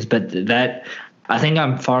specifications, but I think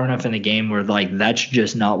I'm far enough in the game where, like, that's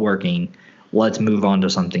just not working. Let's move on to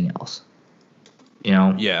something else.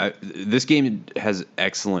 Yeah, this game has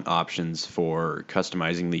excellent options for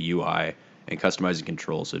customizing the UI and customizing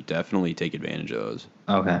controls, so definitely take advantage of those.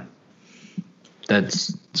 Okay.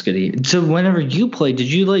 That's good. So whenever you play,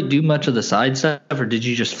 did you like do much of the side stuff, or did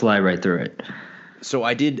you just fly right through it? So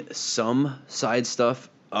I did some side stuff.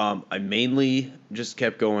 I mainly just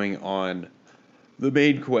kept going on the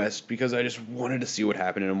main quest because I just wanted to see what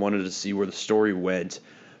happened and wanted to see where the story went.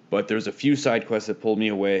 But there's a few side quests that pulled me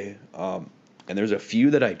away, and there's a few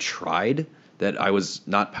that I tried that I was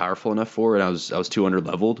not powerful enough for, and I was too under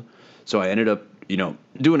leveled. So I ended up,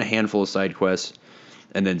 doing a handful of side quests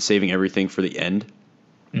and then saving everything for the end,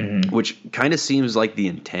 which kind of seems like the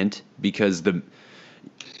intent because the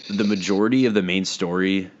majority of the main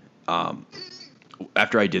story,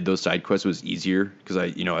 after I did those side quests, was easier because I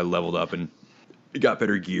leveled up and got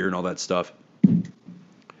better gear and all that stuff.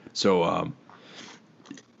 So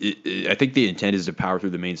I think the intent is to power through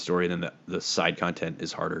the main story, and then the side content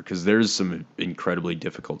is harder because there's some incredibly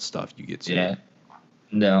difficult stuff you get to. Yeah.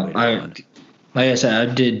 No, like I said,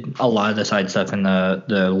 I did a lot of the side stuff in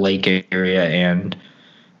the lake area and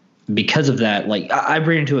because of that, like I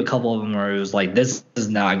ran into a couple of them where it was like, this is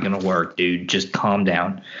not gonna work, dude. Just calm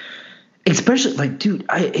down. Especially like, dude,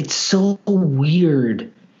 it's so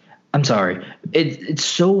weird. I'm sorry. It's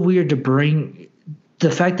so weird to bring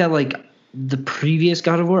the fact that like the previous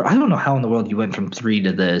God of War. I don't know how in the world you went from 3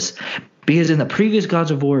 to this. Because in the previous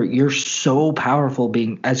Gods of War, you're so powerful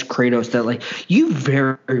being as Kratos that like you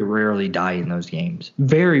very rarely die in those games.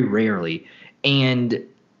 Very rarely. And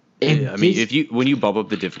I mean, when you bump up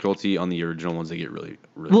the difficulty on the original ones, they get really,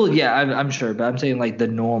 really. Well, yeah, I'm sure, but I'm saying like the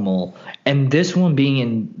normal, and this one being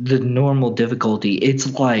in the normal difficulty,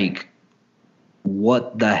 it's like,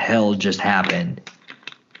 what the hell just happened?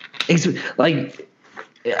 It's like,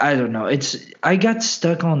 I don't know. I got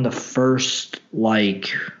stuck on the first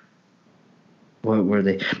like, what were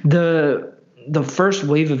they? The first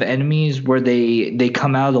wave of enemies where they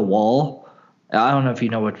come out of the wall. I don't know if you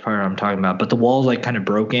know what part I'm talking about, but the wall's like kind of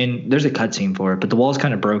broken. There's a cutscene for it, but the wall's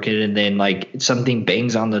kind of broken, and then like something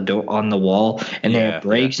bangs on the wall, and then it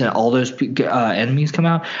breaks, and all those enemies come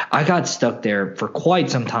out. I got stuck there for quite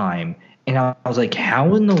some time, and I was like,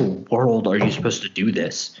 "How in the world are you supposed to do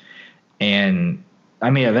this?" And I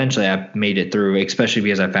mean, eventually I made it through, especially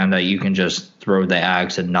because I found out you can just throw the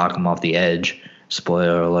axe and knock them off the edge.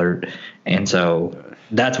 Spoiler alert. And so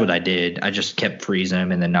that's what I did. I just kept freezing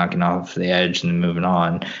him and then knocking off the edge and then moving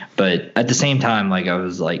on. But at the same time, like I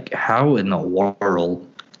was like, how in the world?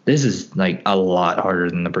 This is like a lot harder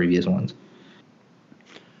than the previous ones.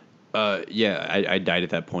 Yeah, I died at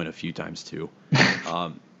that point a few times too.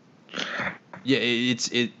 Yeah,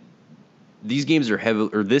 these games are heavy,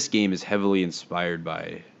 or this game is heavily inspired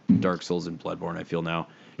by Dark Souls and Bloodborne. I feel now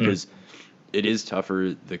because it is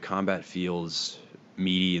tougher. The combat feels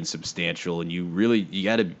meaty and substantial, and you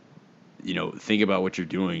got to, think about what you're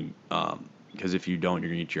doing. Because if you don't, you're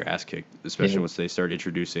gonna get your ass kicked. Especially once they start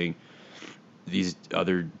introducing these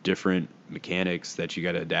other different mechanics that you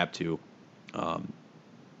got to adapt to.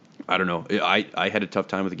 I don't know. I had a tough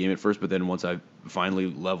time with the game at first, but then once I finally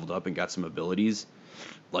leveled up and got some abilities,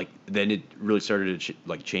 like then it really started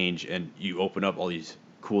to change, and you open up all these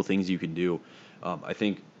cool things you can do. I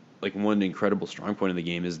think like one incredible strong point in the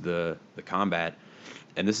game is the combat,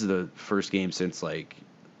 and this is the first game since like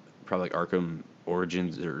probably like Arkham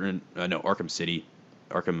Origins or Arkham City,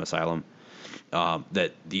 Arkham Asylum,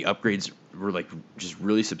 that the upgrades were like just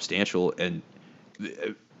really substantial. And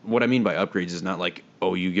what I mean by upgrades is not like,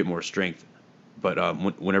 oh, you get more strength, but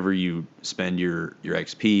whenever you spend your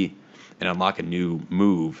XP and unlock a new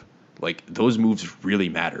move, like those moves really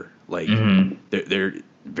matter. Like they're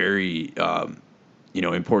very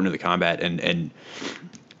important to the combat, and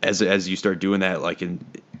as you start doing that, like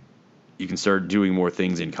you can start doing more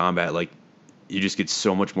things in combat. Like you just get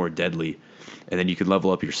so much more deadly, and then you can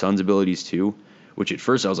level up your son's abilities too. Which at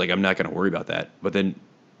first I was like, I'm not going to worry about that, but then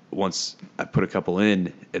once I put a couple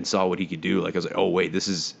in and saw what he could do, like I was like, oh wait, this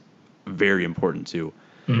is very important too.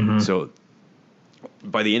 So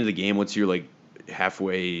by the end of the game, once you're like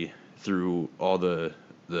halfway through all the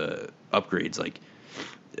upgrades, like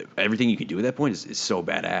everything you can do at that point is so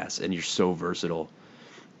badass, and you're so versatile.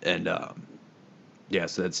 And so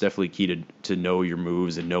that's definitely key to know your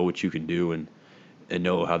moves and know what you can do, and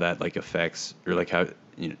know how that like affects, or like how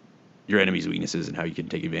your enemy's weaknesses and how you can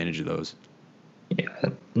take advantage of those. Yeah,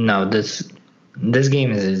 no, this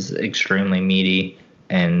game is extremely meaty,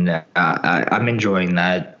 and I'm enjoying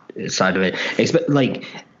that side of it. Like,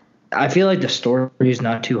 I feel like the story is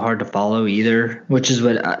not too hard to follow either, which is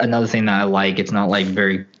another thing that I like. It's not like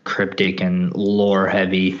very cryptic and lore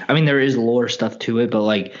heavy. I mean, there is lore stuff to it, but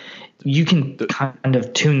like you can kind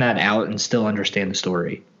of tune that out and still understand the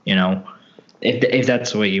story. If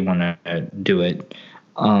that's the way you want to do it.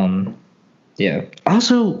 Yeah.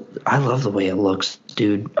 Also, I love the way it looks,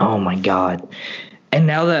 dude. Oh my god. And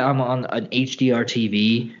now that I'm on an HDR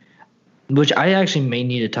TV, which I actually may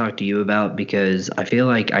need to talk to you about, because I feel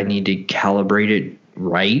like I need to calibrate it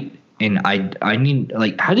right. And I need,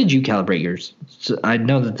 like, how did you calibrate yours? So I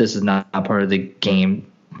know that this is not a part of the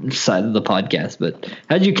game side of the podcast, but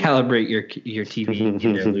how did you calibrate your TV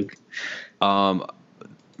there, Luke?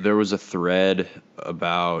 There was a thread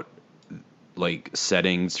about like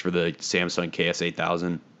settings for the Samsung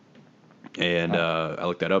KS8000, and I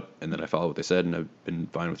looked that up, and then I followed what they said, and I've been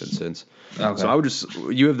fine with it since. Okay. So I would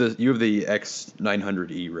you have the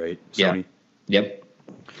X900E, right? Sony? Yeah. Yep.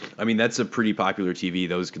 I mean, that's a pretty popular TV.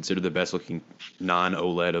 That was considered the best looking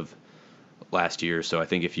non-OLED of last year. So I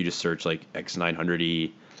think if you just search like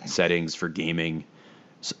X900E settings for gaming,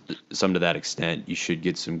 some to that extent, you should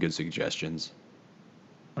get some good suggestions.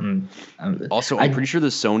 Also, I'm pretty sure the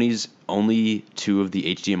Sony's only 2 of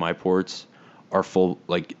the HDMI ports are full,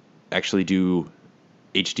 like actually do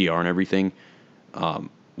HDR and everything,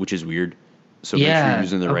 which is weird. So make sure Yeah, you're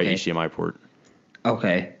using the right okay. HDMI port.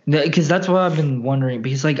 Okay, because that's what I've been wondering.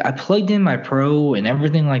 Because like I plugged in my Pro and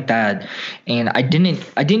everything like that, and I didn't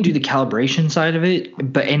do the calibration side of it.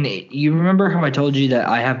 But you remember how I told you that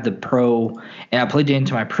I have the Pro and I plugged it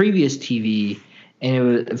into my previous TV, and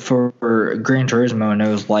it was for Gran Turismo, and it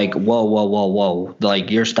was like, whoa,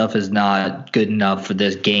 like your stuff is not good enough for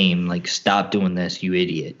this game. Like stop doing this, you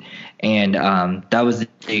idiot. And that was the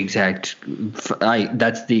exact.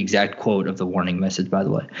 That's the exact quote of the warning message, by the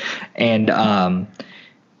way. And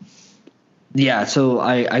yeah, so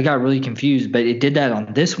I got really confused, but it did that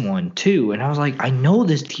on this one too, and I was like, I know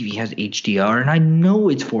this TV has HDR, and I know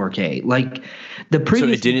it's 4K. Like the So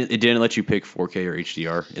previous. it didn't let you pick 4K or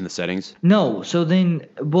HDR in the settings. No, so then,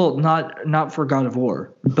 well, not for God of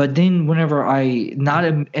War, but then whenever not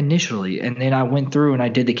initially, and then I went through and I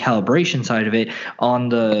did the calibration side of it on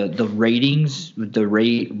the ratings, the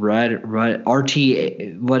RT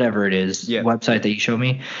whatever it is website that you showed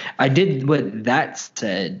me. I did what that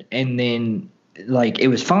said, and then like it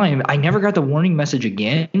was fine. I never got the warning message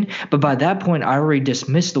again, but by that point I already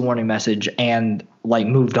dismissed the warning message and like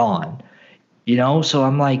moved on. So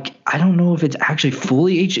I'm like, I don't know if it's actually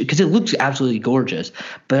fully HD because it looks absolutely gorgeous.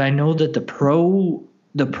 But I know that the pro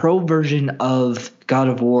version of God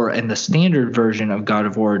of War and the standard version of God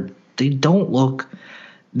of War, they don't look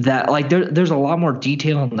that like there's a lot more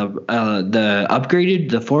detail in the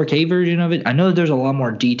upgraded, the 4K version of it. I know there's a lot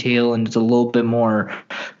more detail and it's a little bit more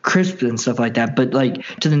crisp and stuff like that. But like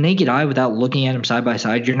to the naked eye, without looking at them side by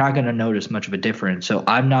side, you're not going to notice much of a difference. So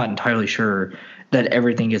I'm not entirely sure that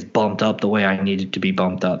everything is bumped up the way I need it to be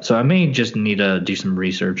bumped up. So I may just need to do some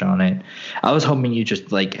research on it. I was hoping you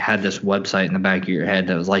just like had this website in the back of your head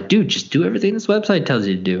that was like, dude, just do everything this website tells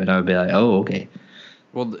you to do. And I would be like, oh, okay.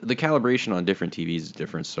 Well, the calibration on different TVs is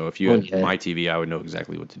different. So if you had my TV, I would know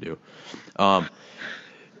exactly what to do.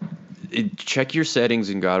 Check your settings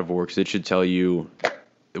in God of War because it should tell you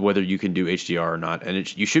whether you can do HDR or not.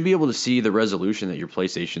 And you should be able to see the resolution that your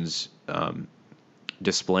PlayStation's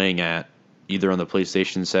displaying at, either on the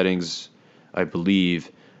PlayStation settings, I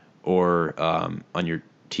believe, or on your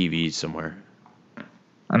TV somewhere.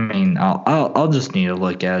 I mean, I'll just need to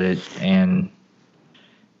look at it, and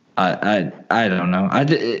I don't know.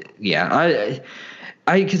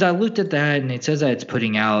 Because I looked at that and it says that it's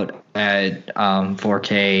putting out at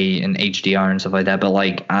 4K and HDR and stuff like that, but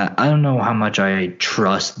like I don't know how much I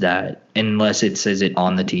trust that unless it says it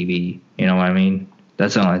on the TV. You know what I mean?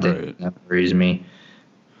 That's the only thing that worries me.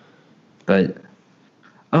 But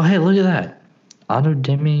oh hey, look at that. Auto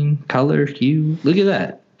dimming, color, hue. Look at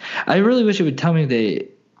that. I really wish it would tell me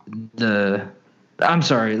the I'm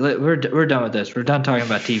sorry, we're done with this. We're done talking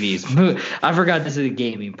about TVs. I forgot this is a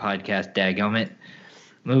gaming podcast, dadgummit.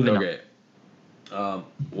 Moving on. Okay.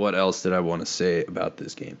 What else did I want to say about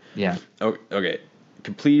this game? Yeah. Okay.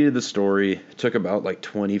 Completed the story. Took about like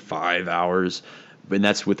 25 hours, and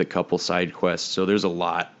that's with a couple side quests. So there's a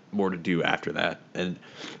lot more to do after that. And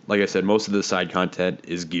like I said, most of the side content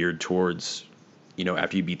is geared towards,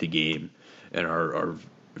 after you beat the game and are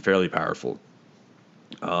fairly powerful.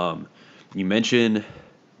 You mentioned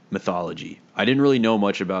mythology. I didn't really know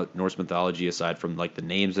much about Norse mythology aside from like the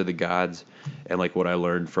names of the gods and like what I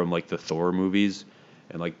learned from like the Thor movies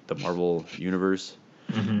and like the Marvel universe.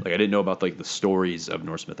 Mm-hmm. Like I didn't know about like the stories of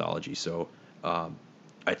Norse mythology. So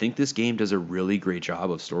I think this game does a really great job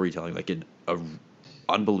of storytelling, like a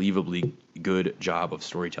unbelievably good job of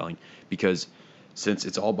storytelling, because since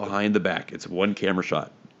it's all behind the back, it's one camera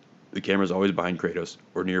shot. The camera's always behind Kratos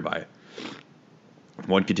or nearby.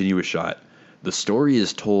 One continuous shot. The story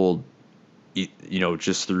is told,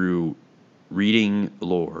 just through reading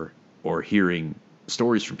lore or hearing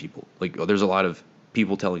stories from people. Like there's a lot of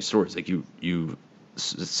people telling stories. Like you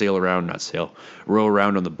row around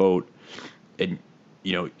on the boat, and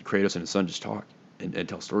Kratos and his son just talk and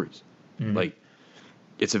tell stories. Mm-hmm. Like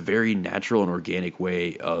it's a very natural and organic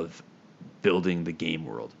way of building the game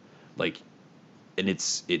world. Like, and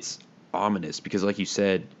it's ominous because, like you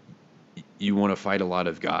said, you want to fight a lot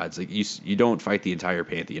of gods. Like you don't fight the entire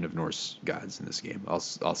pantheon of Norse gods in this game. I'll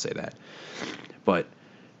say that, but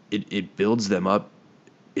it builds them up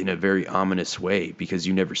in a very ominous way because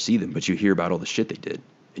you never see them, but you hear about all the shit they did,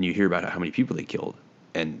 and you hear about how many people they killed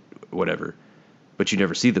and whatever, but you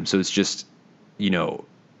never see them. So it's just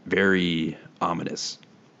very ominous.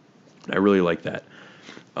 I really like that.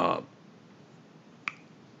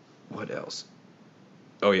 What else?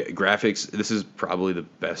 Oh yeah, graphics. This is probably the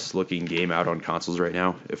best looking game out on consoles right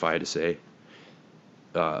now, if I had to say.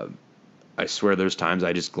 I swear there's times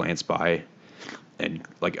I just glance by and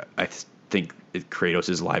like I think Kratos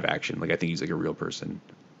is live action. Like I think he's like a real person.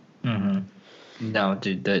 Mm-hmm. No,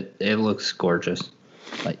 dude, it looks gorgeous.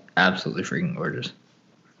 Like absolutely freaking gorgeous.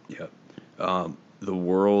 Yeah. The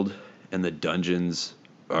world and the dungeons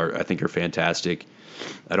I think are fantastic.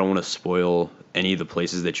 I don't want to spoil any of the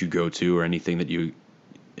places that you go to or anything that you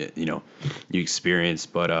experience,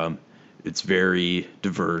 but it's very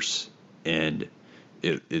diverse and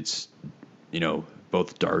it's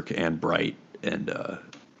both dark and bright and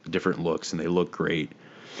different looks, and they look great.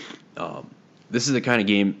 This is the kind of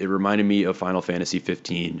game, it reminded me of Final Fantasy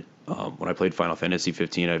 15. When I played Final Fantasy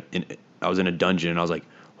 15, I was in a dungeon and I was like,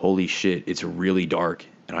 holy shit, it's really dark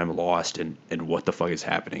and I'm lost and what the fuck is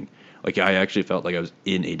happening? Like I actually felt like I was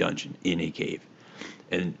in a dungeon, in a cave.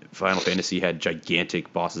 And Final Fantasy had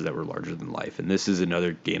gigantic bosses that were larger than life. And this is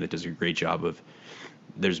another game that does a great job of,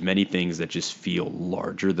 there's many things that just feel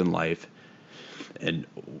larger than life. And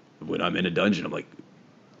when I'm in a dungeon, I'm like,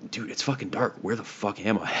 dude, it's fucking dark. Where the fuck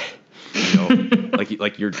am I?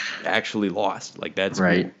 Like you're actually lost. Like that's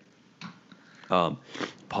right. Cool.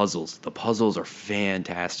 Puzzles. The puzzles are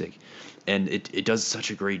fantastic, and it does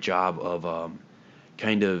such a great job of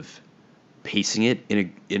kind of pacing it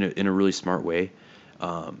in a really smart way.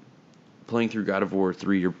 Playing through God of War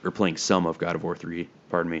 3 or playing some of God of War 3,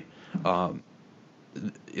 pardon me.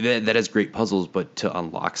 That has great puzzles, but to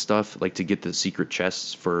unlock stuff, like to get the secret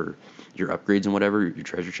chests for your upgrades and whatever, your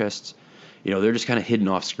treasure chests, they're just kind of hidden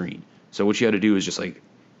off screen. So what you got to do is just like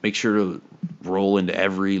make sure to roll into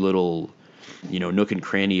every little, nook and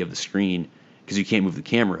cranny of the screen, because you can't move the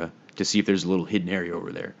camera to see if there's a little hidden area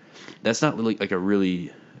over there. That's not really like a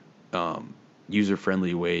really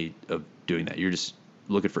user-friendly way of doing that. You're just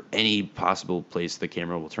looking for any possible place the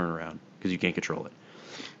camera will turn around because you can't control it.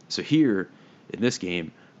 So here in this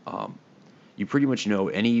game, you pretty much know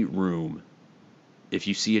any room. If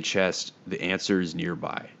you see a chest, the answer is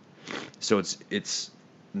nearby. So it's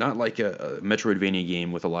not like a Metroidvania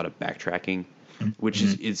game with a lot of backtracking, which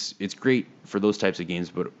is it's great for those types of games.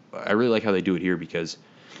 But I really like how they do it here, because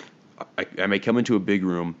I may come into a big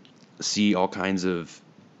room, see all kinds of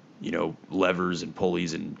levers and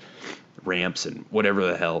pulleys and ramps and whatever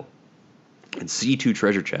the hell, and see 2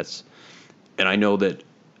 treasure chests, and I know that.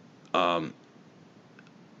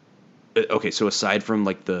 Okay, so aside from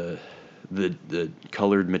like the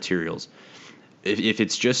colored materials, if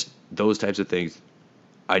it's just those types of things,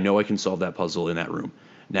 I know I can solve that puzzle in that room.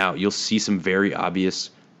 Now you'll see some very obvious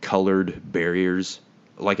colored barriers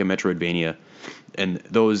like a Metroidvania, and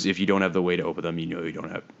those, if you don't have the way to open them, you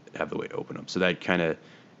don't have the way to open them. So that kind of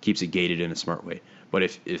keeps it gated in a smart way. But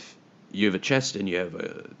if you have a chest and you have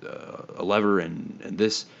a lever and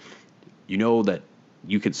this, that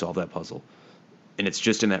you can solve that puzzle, and it's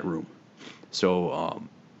just in that room. So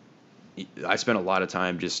I spent a lot of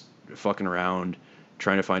time just fucking around,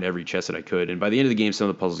 trying to find every chest that I could. And by the end of the game, some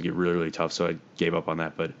of the puzzles get really, really tough, so I gave up on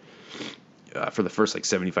that. But for the first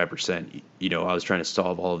 75%, I was trying to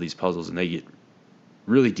solve all of these puzzles, and they get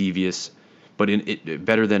really devious, but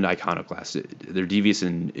better than Iconoclast. They're devious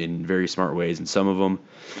in very smart ways, and some of them,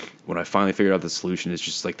 when I finally figured out the solution, it's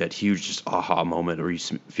just like that huge just aha moment where you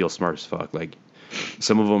feel smart as fuck. Like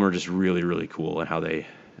some of them are just really, really cool in how they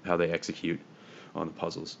execute on the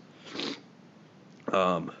puzzles.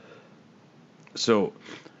 So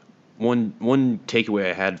one takeaway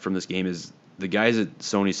I had from this game is the guys at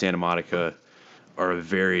Sony Santa Monica are a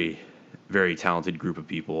very, very talented group of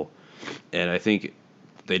people, and I think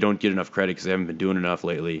they don't get enough credit because they haven't been doing enough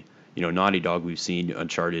lately. Naughty Dog, we've seen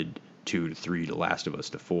Uncharted 2 to 3 to Last of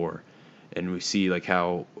Us to 4, and we see like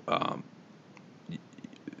how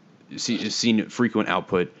seen frequent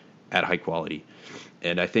output at high quality.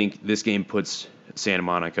 And I think this game puts Santa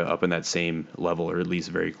Monica up in that same level, or at least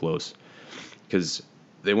very close, because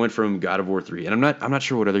they went from God of War 3, and I'm not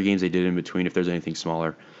sure what other games they did in between, if there's anything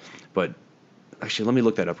smaller, but actually let me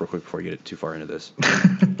look that up real quick before I get too far into this.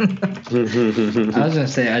 I was gonna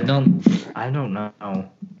say I don't know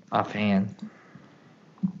offhand.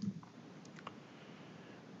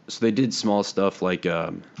 So they did small stuff like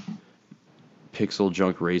Pixel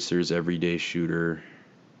Junk Racers, Everyday Shooter,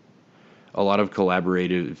 a lot of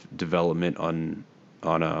collaborative development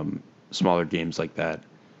on smaller games like that.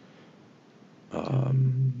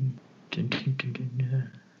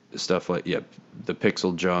 Stuff like the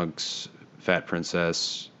Pixel Junks, Fat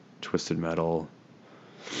Princess, Twisted Metal.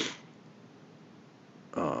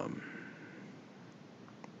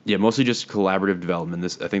 Mostly just collaborative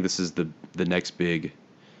development. I think this is the next big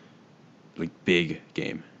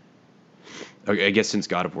game. I guess since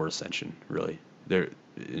God of War Ascension, really. There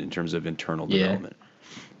in terms of internal development.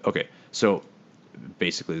 Okay, so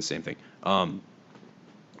basically the same thing.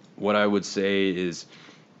 What I would say is,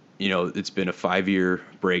 it's been a 5-year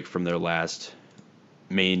break from their last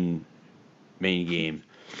main game,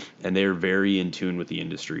 and they're very in tune with the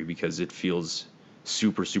industry because it feels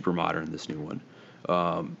super, super modern, this new one.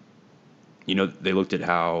 They looked at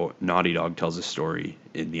how Naughty Dog tells a story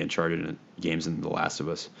in the Uncharted games and The Last of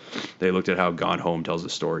Us. They looked at how Gone Home tells a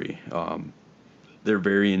story. They're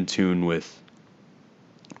very in tune with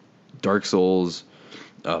Dark Souls,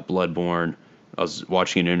 Bloodborne. I was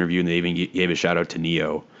watching an interview and they even gave a shout out to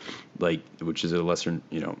Neo, which is a lesser,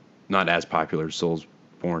 not as popular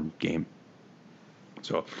Soulsborne game.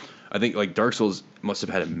 So I think Dark Souls must have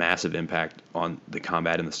had a massive impact on the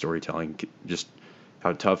combat and the storytelling, just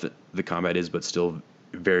how tough the combat is, but still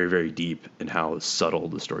very, very deep, and how subtle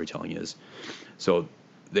the storytelling is. So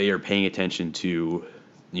they are paying attention to,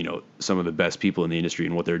 some of the best people in the industry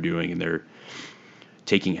and what they're doing, and they're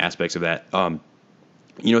taking aspects of that.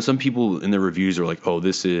 Some people in the reviews are like, oh,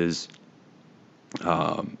 this is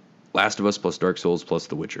Last of Us plus Dark Souls plus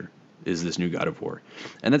The Witcher is this new God of War.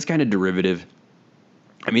 And that's kind of derivative.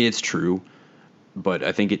 I mean, it's true, but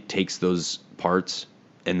I think it takes those parts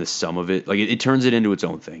and the sum of it, it turns it into its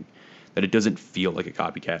own thing, that it doesn't feel like a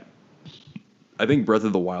copycat. I think Breath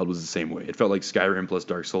of the Wild was the same way. It felt like Skyrim plus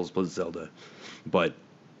Dark Souls plus Zelda, but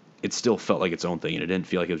it still felt like its own thing, and it didn't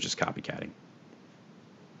feel like it was just copycatting.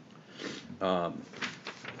 What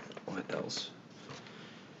else?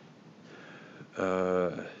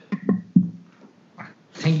 I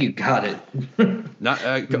think you got it. Not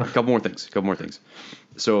a couple more things.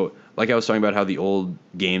 So, like I was talking about, how the old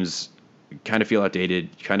games kind of feel outdated,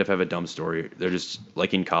 kind of have a dumb story. They're just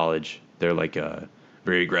like in college. They're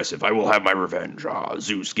very aggressive. I will have my revenge.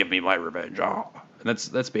 Zeus, give me my revenge. And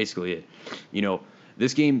that's basically it.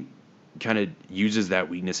 This game kind of uses that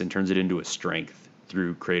weakness and turns it into a strength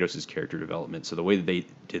through Kratos' character development. So the way that they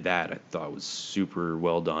did that, I thought was super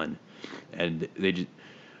well done. And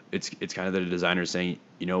it's kind of the designer saying,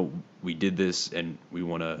 we did this and we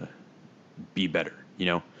want to be better,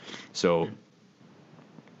 So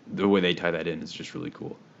the way they tie that in is just really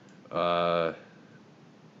cool. And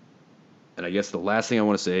I guess the last thing I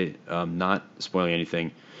want to say, not spoiling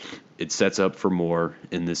anything, it sets up for more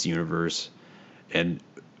in this universe. And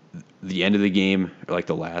the end of the game, or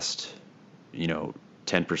the last,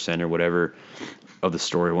 10% or whatever of the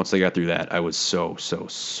story, once they got through that, I was so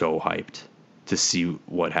hyped to see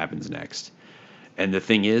what happens next. And the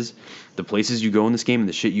thing is, the places you go in this game and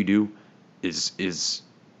the shit you do is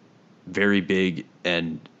very big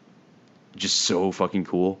and just so fucking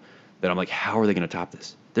cool that I'm like, how are they going to top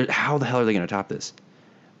this? How the hell are they going to top this?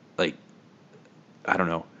 I don't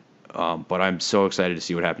know. But I'm so excited to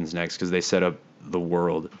see what happens next, because they set up the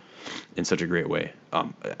world in such a great way.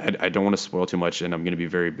 I don't want to spoil too much, and I'm going to be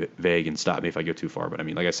very vague, and stop me if I go too far. But I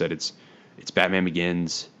mean, like I said, it's Batman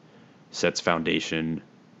Begins, sets foundation.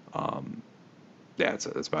 That's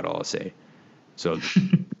about all I'll say. So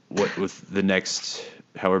what with the next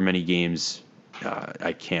however many games,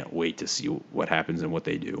 I can't wait to see what happens and what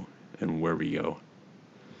they do and where we go.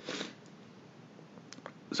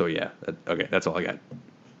 So yeah, okay, that's all I got.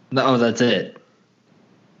 No, that's it.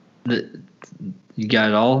 You got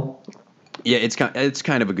it all? Yeah, it's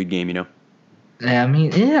kind of a good game, Yeah, I mean,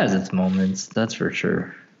 it has its moments, that's for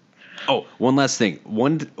sure. Oh, one last thing.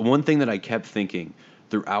 One thing that I kept thinking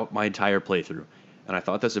throughout my entire playthrough, and I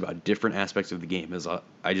thought this about different aspects of the game, is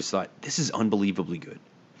I just thought, this is unbelievably good.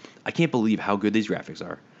 I can't believe how good these graphics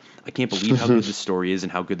are. I can't believe how good the story is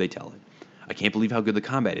and how good they tell it. I can't believe how good the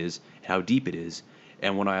combat is and how deep it is.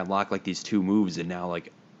 And when I unlock these two moves, and now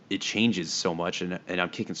it changes so much, and I'm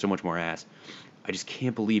kicking so much more ass. I just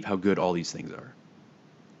can't believe how good all these things are.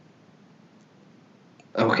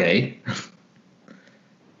 Okay.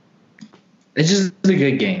 It's just a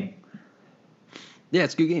good game. Yeah,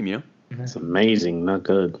 it's a good game, It's amazing, not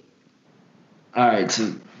good. All right,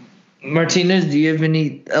 so Martinez, do you have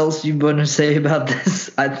any else you want to say about this?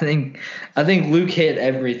 I think Luke hit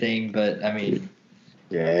everything, but I mean,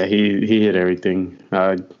 yeah, he hit everything.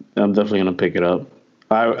 I'm definitely gonna pick it up.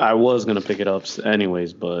 I was gonna pick it up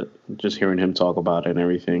anyways, but just hearing him talk about it and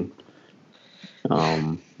everything.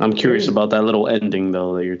 I'm curious about that little ending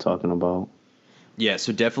though that you're talking about. Yeah,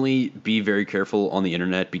 so definitely be very careful on the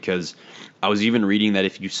internet, because I was even reading that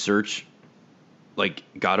if you search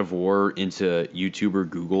God of War into YouTube or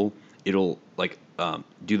Google, it'll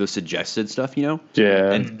do the suggested stuff, Yeah.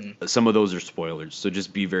 And some of those are spoilers, so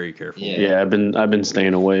just be very careful. Yeah, I've been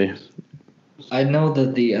staying away. I know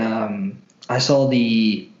that I saw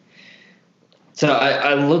so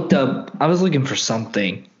I looked up, I was looking for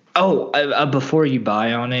something. Oh, before you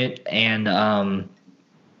buy on it, and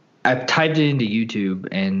I've typed it into YouTube,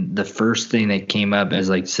 and the first thing that came up as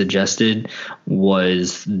like suggested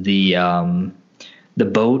was the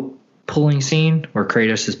boat pulling scene where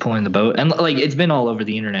Kratos is pulling the boat, and like it's been all over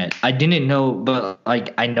the internet. I didn't know, but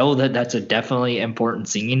like I know that that's a definitely important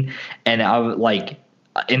scene, and I was like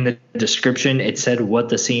in the description it said what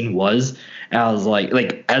the scene was, and I was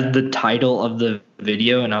like as the title of the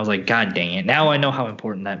video, and I was like, God dang it! Now I know how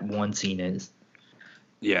important that one scene is.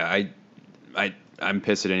 Yeah, I'm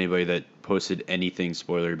pissed at anybody that posted anything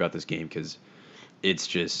spoilery about this game because it's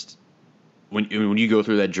just when you go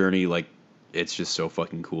through that journey, like it's just so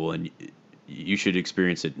fucking cool, and you should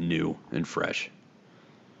experience it new and fresh.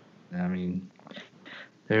 I mean,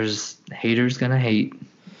 there's haters gonna hate.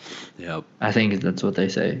 Yep. I think that's what they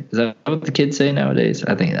say. Is that what the kids say nowadays?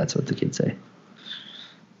 I think that's what the kids say.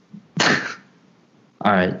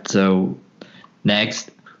 All right, so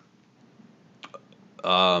next.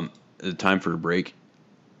 Time for a break.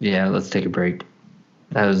 Yeah, let's take a break.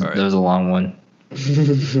 That was right. That was a long one.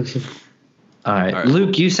 All right,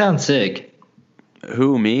 Luke, you sound sick.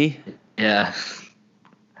 Who, me? Yeah.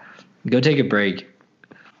 Go take a break.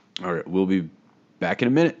 All right, we'll be back in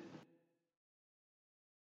a minute.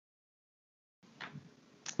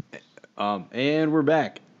 And we're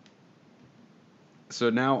back. So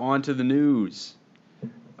now on to the news.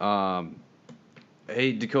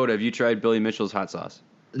 Hey, Dakota, have you tried Billy Mitchell's hot sauce?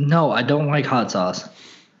 No, I don't like hot sauce.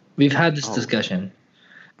 We've had this discussion.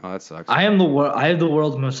 Oh, that sucks. I have the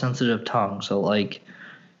world's most sensitive tongue, so like,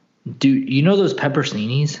 dude, you know those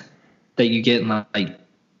pepperoncinis that you get in like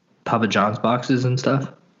Papa John's boxes and stuff?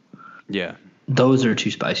 Yeah. Those are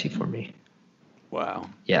too spicy for me. Wow.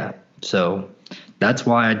 Yeah, so that's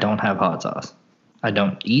why I don't have hot sauce. I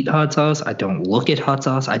don't eat hot sauce. I don't look at hot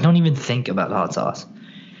sauce. I don't even think about hot sauce.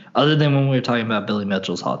 Other than when we were talking about Billy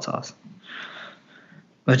Mitchell's hot sauce,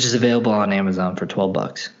 which is available on Amazon for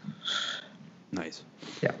 $12. Nice.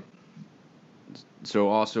 Yeah. So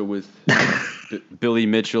also with Billy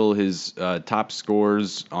Mitchell, his top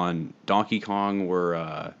scores on Donkey Kong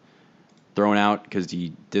were thrown out because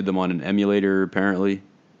he did them on an emulator, apparently.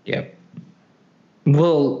 Yep.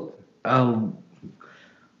 Well,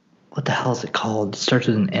 what the hell is it called? It starts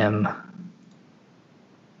with an M.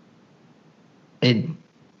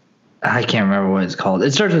 I can't remember what it's called.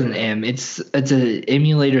 It starts with an M. It's an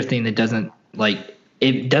emulator thing that doesn't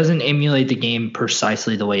emulate the game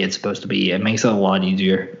precisely the way it's supposed to be. It makes it a lot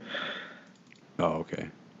easier. Oh, okay.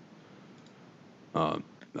 I'm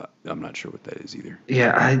not sure what that is either.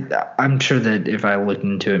 Yeah, I'm sure that if I look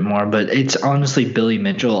into it more, but it's honestly Billy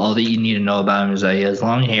Mitchell. All that you need to know about him is that he has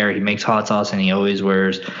long hair, he makes hot sauce, and he always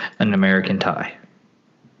wears an American tie.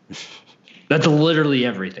 That's literally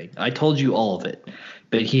everything. I told you all of it.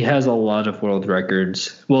 But he has a lot of world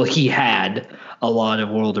records. Well, he had a lot of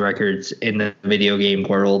world records in the video game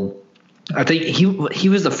world. I think he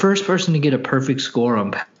was the first person to get a perfect score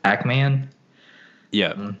on Pac-Man.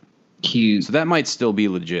 Yeah. So that might still be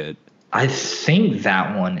legit. I think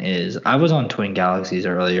that one is. I was on Twin Galaxies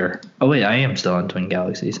earlier. Oh, wait, I am still on Twin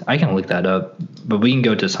Galaxies. I can look that up. But we can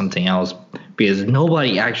go to something else because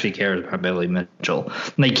nobody actually cares about Billy Mitchell.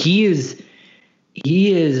 Like, he is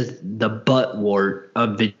the buttwort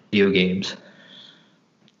of video games.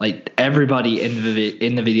 Like, everybody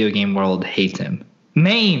in the video game world hates him.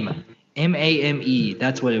 MAME. M-A-M-E.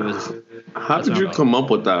 That's what it was. How did you come up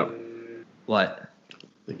with that? What?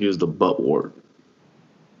 He was the buttwort.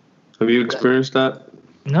 Have you experienced that?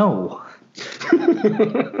 No.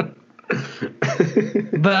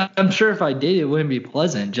 But I'm sure if I did, it wouldn't be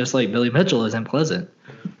pleasant, just like Billy Mitchell isn't pleasant.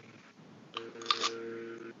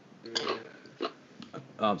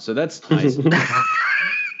 So that's nice.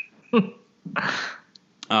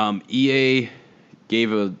 EA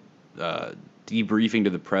gave a debriefing to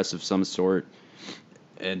the press of some sort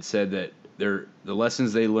and said that the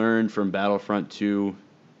lessons they learned from Battlefront 2,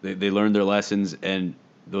 they learned their lessons, and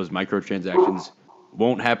those microtransactions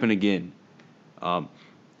won't happen again.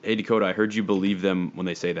 Hey, Dakota, I heard you believe them when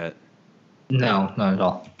they say that. No, not at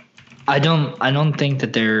all. I don't think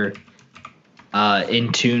that they're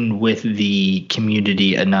in tune with the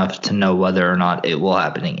community enough to know whether or not it will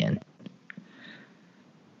happen again.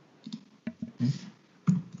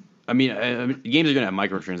 I mean, games are going to have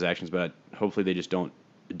microtransactions, but hopefully they just don't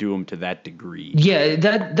do them to that degree. Yeah,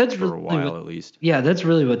 that's for really a while at least. Yeah, that's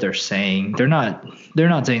really what they're saying. They're not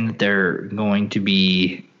saying that they're going to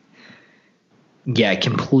be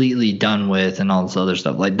completely done with and all this other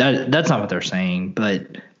stuff. Like that that's not what they're saying, but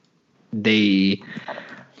I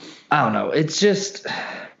don't know. It's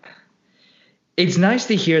nice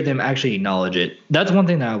to hear them actually acknowledge it. That's one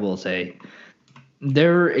thing that I will say.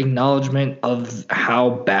 their acknowledgement of how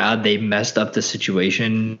bad they messed up the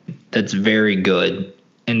situation, that's very good,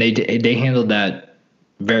 and they handled that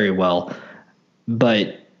very well.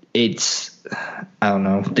 But it's, I don't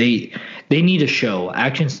know, they need to show.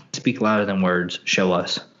 Actions speak louder than words. Show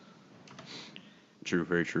us. True,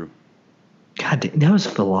 very true. God, that was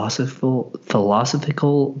philosophical.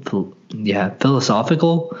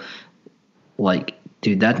 Like,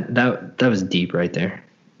 dude, that was deep right there.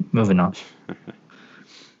 Moving on.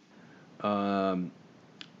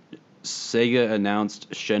 Sega announced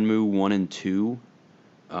Shenmue 1 and 2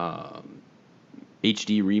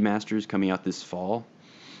 HD remasters coming out this fall.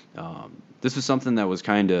 This was something that was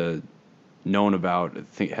kind of known about, I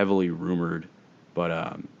think heavily rumored,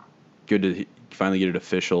 but good to finally get it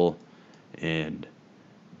official, and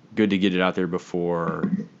good to get it out there before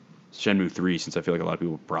Shenmue 3, since I feel like a lot of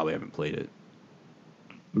people probably haven't played it.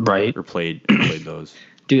 Right. Or played those.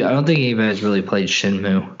 Dude, I don't think anybody's really played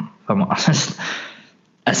Shenmue, if I'm honest.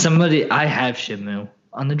 As somebody, I have Shenmue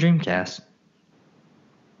on the Dreamcast.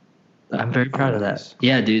 I'm very proud of that. Nice.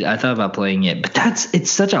 Yeah, dude, I thought about playing it, but it's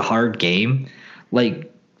such a hard game,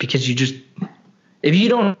 like, because you just, if you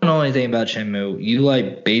don't know anything about Shenmue, you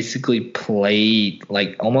like basically play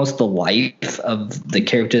like almost the life of the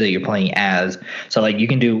character that you're playing as. So like you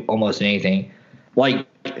can do almost anything. Like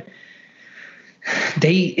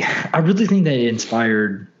I really think that it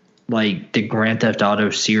inspired like the Grand Theft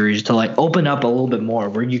Auto series to like open up a little bit more,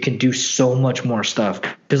 where you can do so much more stuff.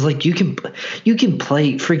 Because like you can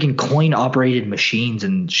play freaking coin operated machines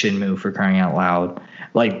in Shenmue, for crying out loud.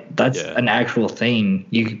 Like that's an actual thing.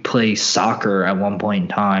 You could play soccer at one point in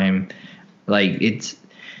time. Like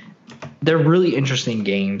they're really interesting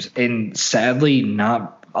games, and sadly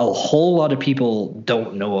not a whole lot of people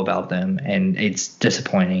don't know about them, and it's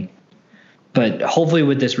disappointing. But hopefully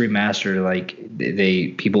with this remaster, like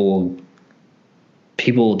people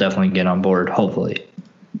will definitely get on board, hopefully.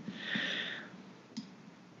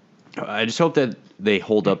 I just hope that they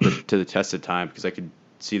hold up to the test of time, because I could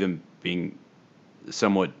see them being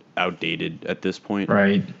somewhat outdated at this point.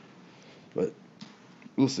 Right. But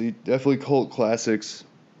we'll see. Definitely cult classics.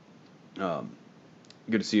 Good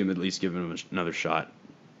to see them at least giving them another shot.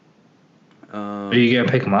 Are you going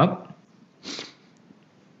to pick them up?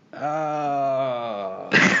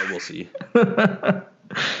 We'll see.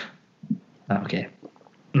 Okay.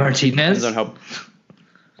 Martinez? Depends on how.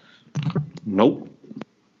 Nope.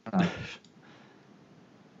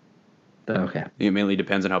 Okay. It mainly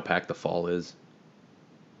depends on how packed the fall is.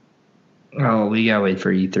 Oh, we gotta wait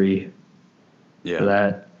for E3 for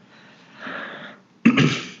that.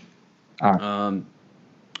 All right.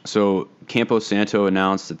 So Campo Santo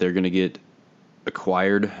announced that they're going to get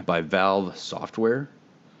acquired by Valve Software.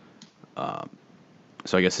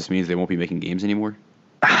 So I guess this means they won't be making games anymore.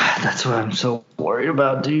 That's what I'm so worried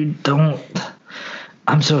about, dude.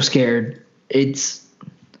 I'm so scared.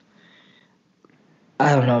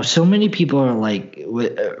 I don't know. So many people are like,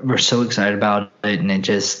 we're so excited about it, and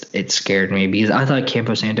it scared me, because I thought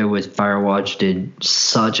Campo Santo with Firewatch did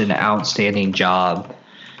such an outstanding job,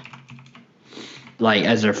 like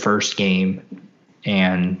as their first game,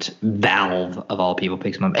 and Valve of all people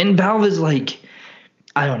picks them up. And Valve is like,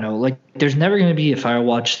 I don't know, like there's never going to be a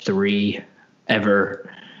Firewatch 3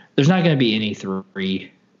 ever. There's not going to be any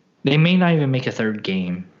 3. They may not even make a third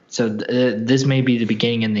game. So this may be the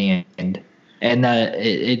beginning and the end. And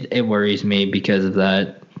it worries me because of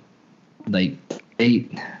that. Like,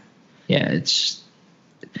 it's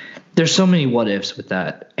there's so many what ifs with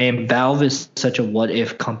that. And Valve is such a what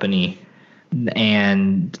if company,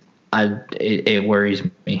 and it worries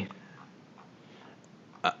me.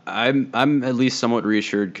 I'm at least somewhat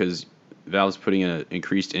reassured, because Valve's putting an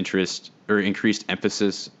increased interest or increased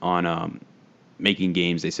emphasis on making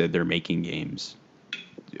games. They said they're making games.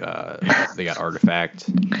 They got Artifact.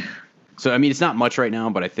 So, I mean, it's not much right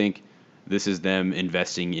now, but I think this is them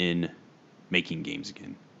investing in making games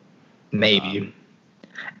again. Maybe.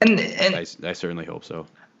 And I certainly hope so.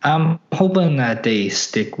 I'm hoping that they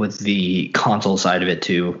stick with the console side of it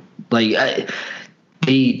too. Like,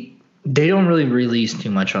 they don't really release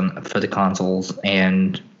too much for the consoles,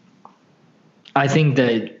 and I think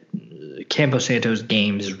that Campo Santo's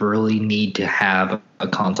games really need to have a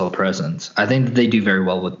console presence. I think that they do very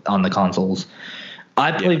well on the consoles.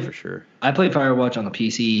 For sure. I play Firewatch on the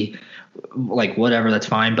PC, like whatever, that's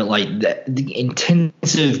fine. But like the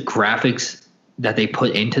intensive graphics that they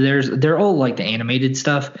put into theirs, they're all like the animated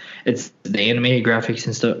stuff. It's the animated graphics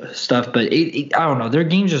and stuff. But I don't know, their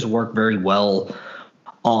games just work very well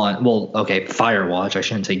on. Well, okay, Firewatch. I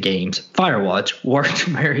shouldn't say games. Firewatch worked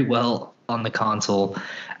very well on the console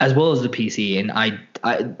as well as the PC, and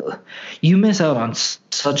you miss out on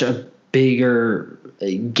such a bigger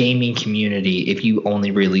gaming community if you only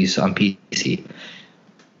release on PC,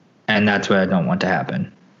 and that's what I don't want to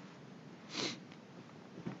happen.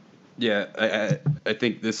 Yeah, I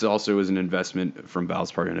think this also is an investment from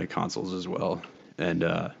Valve's part into consoles as well, and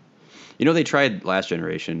they tried last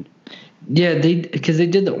generation. Yeah, because they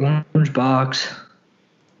did the orange box,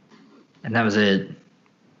 and that was it.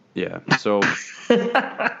 Yeah, so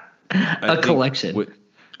a collection.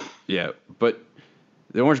 But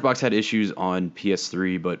the orange box had issues on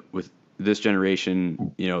PS3, but with this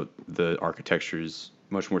generation, the architecture is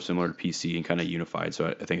much more similar to PC and kind of unified, so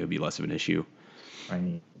I think it would be less of an issue.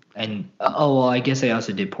 Right. And I guess they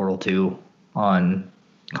also did Portal 2 on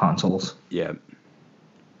consoles. Yeah.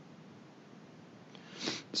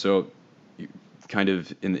 So, kind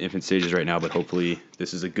of in the infant stages right now, but hopefully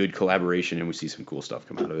this is a good collaboration and we see some cool stuff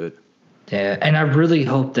come out of it. Yeah, and I really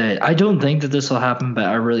hope that, I don't think that this will happen, but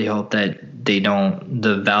I really hope that they don't,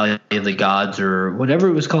 the Valley of the Gods or whatever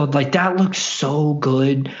it was called, like that looks so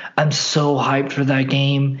good. I'm so hyped for that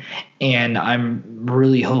game, and I'm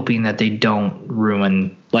really hoping that they don't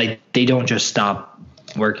ruin, like they don't just stop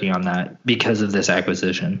working on that because of this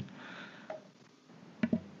acquisition.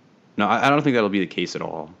 No, I don't think that'll be the case at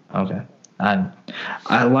all. Okay.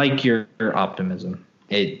 I like your optimism.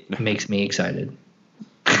 It makes me excited.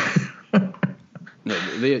 No,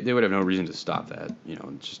 they would have no reason to stop that.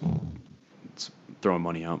 It's throwing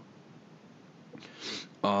money out.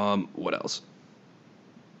 What else?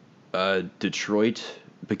 Detroit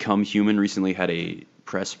Become Human recently had a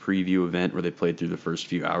press preview event where they played through the first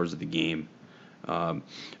few hours of the game. It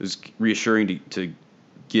was reassuring to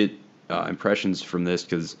get impressions from this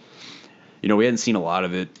because, we hadn't seen a lot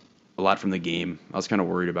from the game. I was kind of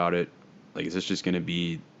worried about it. Like, is this just going to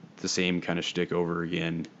be the same kind of shtick over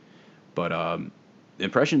again? But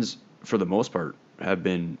impressions, for the most part, have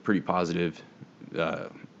been pretty positive. A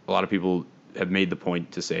lot of people have made the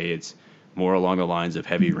point to say it's more along the lines of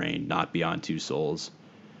Heavy Rain, not Beyond Two Souls,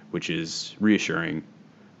 which is reassuring.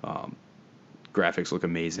 Graphics look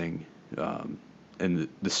amazing, and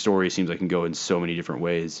the story seems like it can go in so many different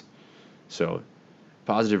ways. So,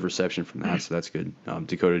 positive reception from that, so that's good.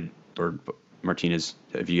 Dakota or Martinez,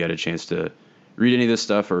 have you had a chance to read any of this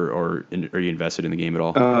stuff, or are you invested in the game at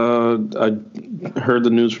all? I heard the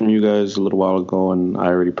news from you guys a little while ago, and I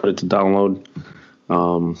already put it to download.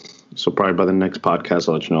 So probably by the next podcast,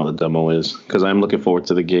 I'll let you know how the demo is, because I'm looking forward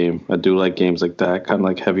to the game. I do like games like that, kind of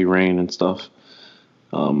like Heavy Rain and stuff.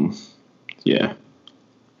 Yeah.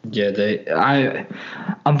 Yeah,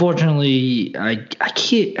 unfortunately I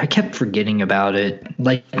kept forgetting about it,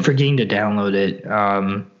 like forgetting to download it.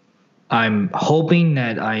 I'm hoping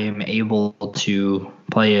that I am able to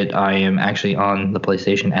play it. I am actually on the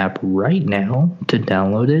PlayStation app right now to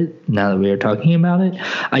download it, now that we are talking about it.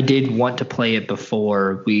 I did want to play it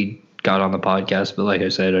before we got on the podcast, but like I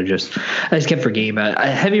said, I just kept forgetting about it.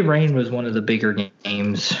 Heavy Rain was one of the bigger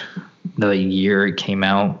games the year it came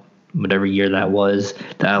out, whatever year that was,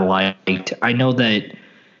 that I liked. I know that,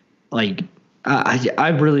 like, I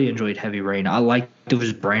really enjoyed Heavy Rain. I liked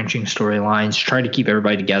those branching storylines, trying to keep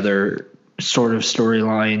everybody together, sort of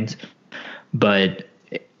storylines. But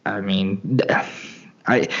I mean,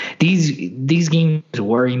 these games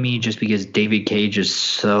worry me just because David Cage is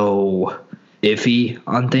so iffy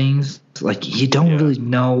on things. Like, you don't really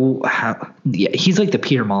know how. Yeah, he's like the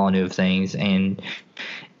Peter Molyneux of things, and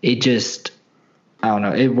it just, I don't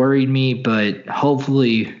know. It worried me, but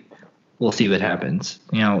hopefully we'll see what happens.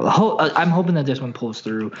 I'm hoping that this one pulls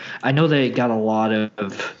through. I know that it got a lot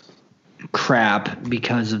of crap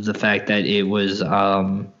because of the fact that it was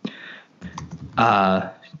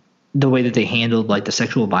the way that they handled, like, the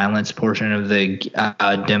sexual violence portion of the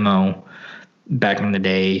demo back in the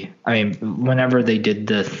day. I mean, whenever they did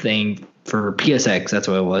the thing for PSX, that's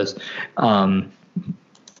what it was.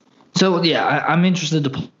 So yeah, I'm interested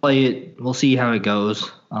to play it. We'll see how it goes,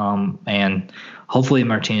 and hopefully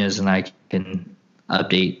Martinez and I can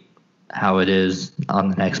update how it is on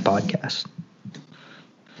the next podcast.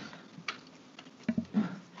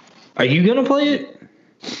 Are you gonna play it?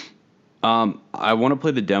 I want to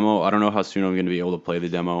play the demo. I don't know how soon I'm going to be able to play the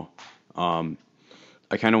demo. I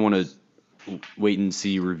kind of want to wait and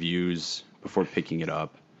see reviews before picking it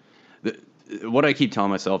up. What I keep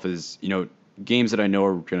telling myself is, games that I know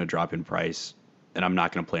are going to drop in price and I'm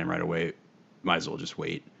not going to play them right away, might as well just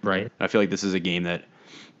wait. Right. I feel like this is a game that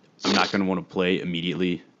I'm not going to want to play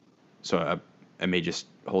immediately, so I may just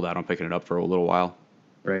hold out on picking it up for a little while.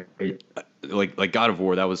 Right. Like God of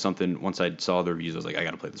War, that was something, once I saw the reviews, I was like, I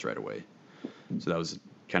got to play this right away. So that was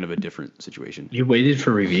kind of a different situation. You waited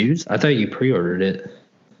for reviews? I thought you pre-ordered it.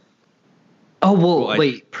 Oh, well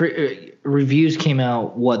wait. Reviews came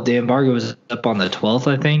out, the embargo was up on the 12th,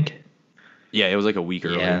 I think? Yeah, it was like a week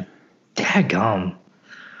early. Yeah. Daggum.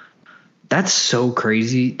 That's so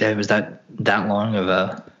crazy that it was that long of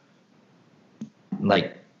a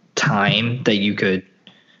time that you could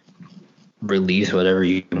release whatever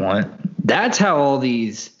you want. That's how all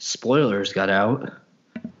these spoilers got out.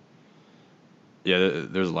 Yeah,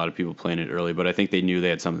 there's a lot of people playing it early, but I think they knew they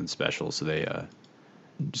had something special, so they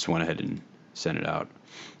just went ahead and sent it out.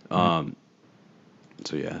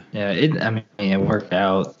 So yeah. Yeah, it worked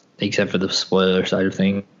out except for the spoiler side of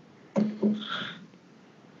things.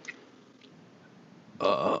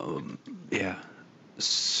 Yeah.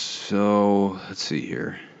 So let's see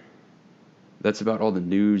here. That's about all the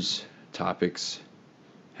news topics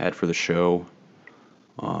had for the show.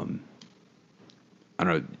 I don't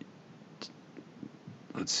know.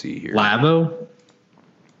 Let's see here. Labo?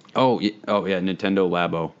 Oh yeah, Nintendo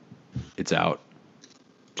Labo. It's out.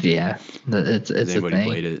 Yeah, it's Has a anybody thing.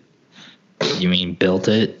 played it? You mean built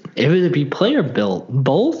it? It would be play or built?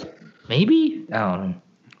 Both? Maybe? I don't know.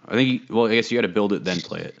 I guess you got to build it then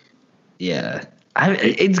play it. Yeah.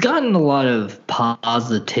 It's gotten a lot of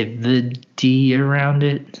positivity around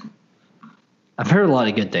it. I've heard a lot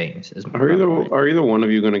of good things. Are either one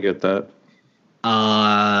of you going to get that?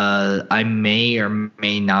 I may or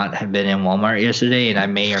may not have been in Walmart yesterday, and I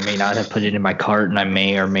may or may not have put it in my cart, and I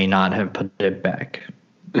may or may not have put it back.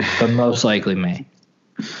 But most likely may.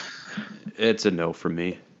 It's a no from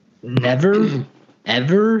me. Never?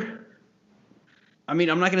 Ever? I mean,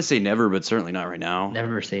 I'm not going to say never, but certainly not right now.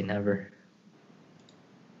 Never say never.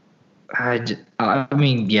 I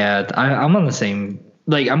mean, yeah, I'm on the same.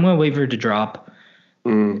 I'm going to wait for it to drop.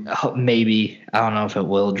 Maybe. I don't know if it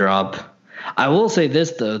will drop. I will say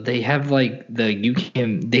this, though. They have, where they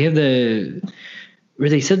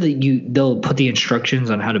said that they'll put the instructions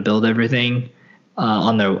on how to build everything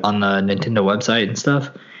on the Nintendo website and stuff.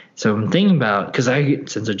 So I'm thinking about, because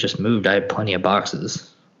since I just moved, I have plenty of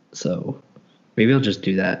boxes. So maybe I'll just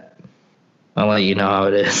do that. I'll let you know how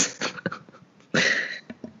it is.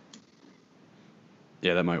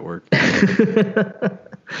 Yeah, that might work.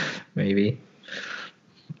 Maybe.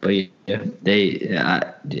 But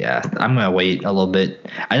yeah, I'm gonna wait a little bit.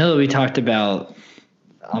 I know that we talked about.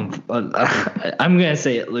 I'm gonna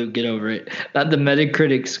say it, Luke. Get over it. The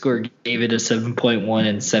Metacritic score gave it a 7.1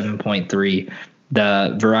 and 7.3.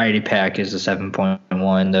 The variety pack is a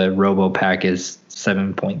 7.1. The Robo pack is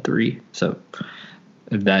 7.3. So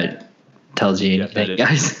if that tells you anything,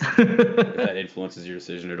 guys. If that influences your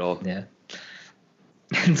decision at all. Yeah.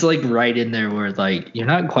 It's right in there where you're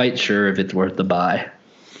not quite sure if it's worth the buy.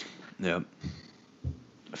 Yeah.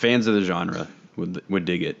 Fans of the genre would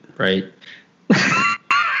dig it. Right.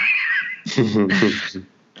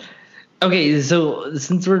 Okay, so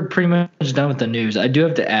since we're pretty much done with the news, I do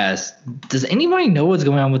have to ask, does anybody know what's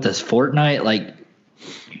going on with this Fortnite?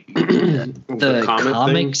 The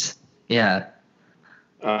comics? Thing? Yeah.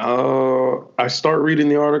 I start reading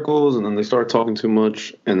the articles, and then they start talking too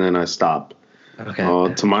much, and then I stop.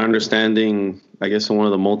 Okay. To my understanding, I guess in one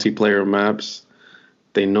of the multiplayer maps,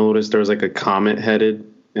 they noticed there was a comet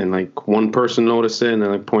headed, and one person noticed it, and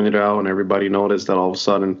then pointed it out, and everybody noticed that all of a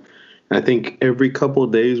sudden. And I think every couple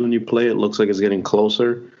of days when you play, it looks like it's getting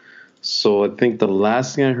closer. So I think the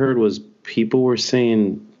last thing I heard was people were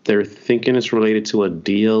saying they're thinking it's related to a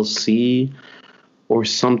DLC or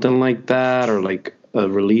something like that, or a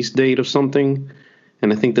release date of something.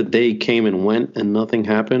 And I think the day came and went and nothing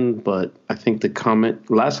happened. But I think the comet,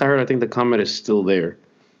 last I heard, I think the comet is still there.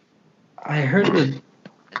 I heard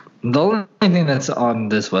the only thing that's on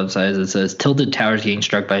this website is it says Tilted Towers getting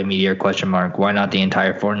struck by a meteor ? Why not the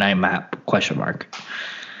entire Fortnite map ?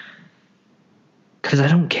 Because I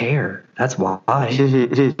don't care. That's why.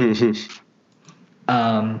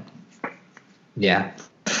 Yeah.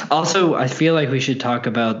 Also, I feel like we should talk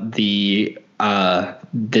about the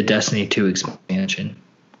Destiny 2 expansion.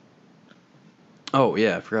 Oh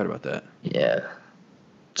yeah, I forgot about that. Yeah.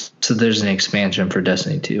 So there's an expansion for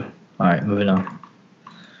Destiny 2. All right, moving on.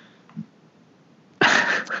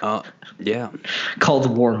 Yeah. Called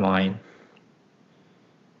Warmind.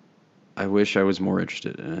 I wish I was more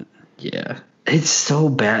interested in it. Yeah. It's so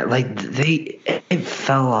bad. It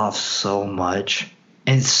fell off so much.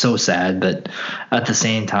 And it's so sad, but at the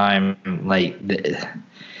same time,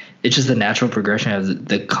 it's just the natural progression of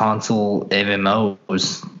the console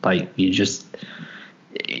MMOs.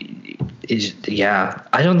 Yeah.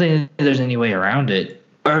 I don't think there's any way around it.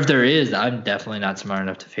 Or if there is, I'm definitely not smart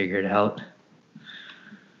enough to figure it out.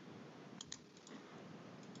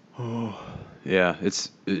 Oh, Yeah,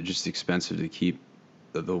 it's just expensive to keep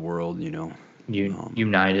the world,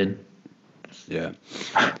 United. Yeah.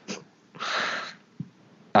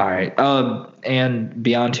 All right. And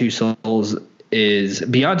Beyond Two Souls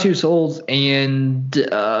and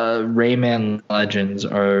Rayman Legends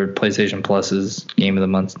are PlayStation Plus's Game of the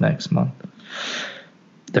Month next month.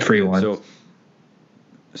 The free one.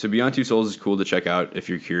 So Beyond Two Souls is cool to check out if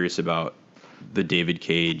you're curious about the David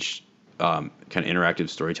Cage kind of interactive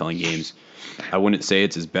storytelling games. I wouldn't say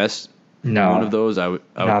it's his best one of those. I would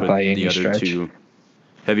put the other two,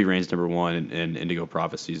 Heavy Rain's number 1 and Indigo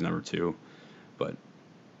Prophecy's number 2. But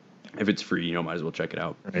if it's free, might as well check it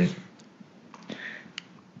out. Right.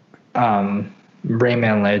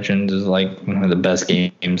 Rayman Legends is like one of the best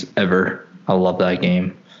games ever. I love that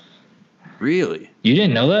game. Really? You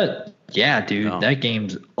didn't know that? Yeah, dude, no. That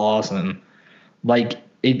game's awesome. Like,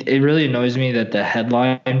 it really annoys me that the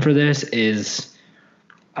headline for this is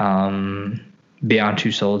Beyond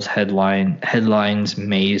Two Souls headlines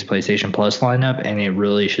May's PlayStation Plus lineup, and it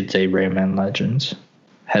really should say Rayman Legends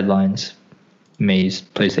headlines May's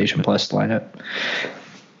PlayStation Plus lineup.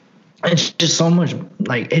 It's just so much,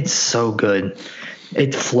 like, it's so good.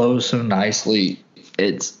 It flows so nicely.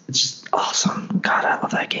 It's just awesome. God, I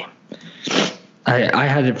love that game. I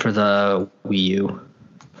had it for the Wii U.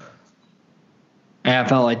 And I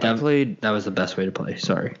felt like that was the best way to play.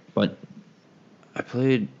 Sorry. But I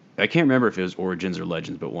can't remember if it was Origins or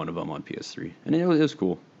Legends, but one of them on PS3. And it was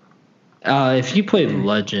cool. If you played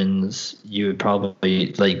Legends, you would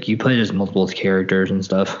probably, like, you played as multiple characters and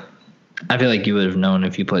stuff. I feel like you would have known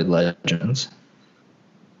if you played Legends.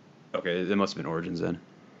 Okay, it must have been Origins then.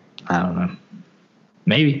 I don't know.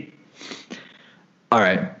 Maybe. All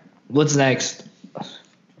right. What's next?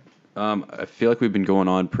 I feel like we've been going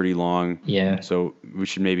on pretty long. Yeah. So we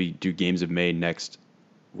should maybe do Games of May next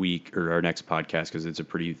week or our next podcast because it's a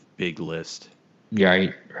pretty big list.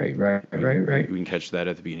 Right. We can catch that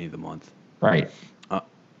at the beginning of the month. Right.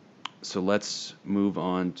 So let's move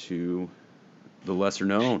on to the lesser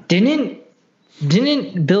known.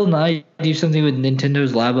 Didn't Bill Nye do something with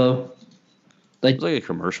Nintendo's Labo? It was like a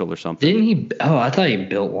commercial or something. Didn't he? Oh, I thought he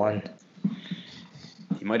built one.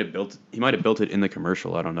 He might have built it in the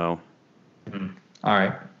commercial. I don't know. All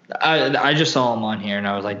right. I just saw him on here and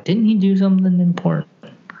I was like, didn't he do something important?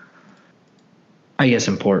 I guess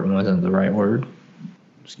important wasn't the right word.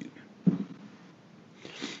 Excuse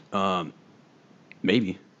me.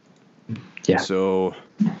 Maybe. Yeah. So,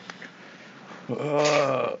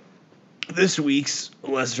 this week's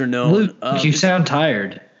lesser known. Luke, you sound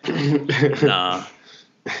tired. Nah.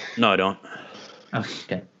 No, I don't.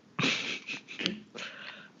 Okay.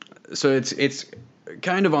 So it's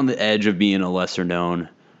kind of on the edge of being a lesser known,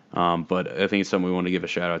 but I think it's something we want to give a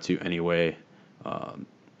shout out to anyway. I'm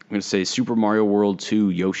going to say Super Mario World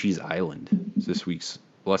 2 Yoshi's Island is this week's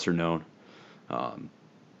lesser known.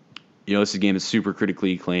 This is a game that's super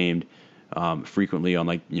critically acclaimed, frequently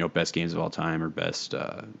on best games of all time or best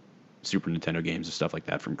Super Nintendo games and stuff like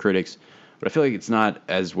that from critics. But I feel like it's not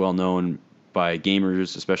as well known by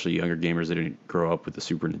gamers, especially younger gamers that didn't grow up with the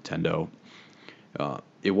Super Nintendo.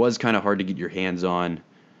 It was kind of hard to get your hands on.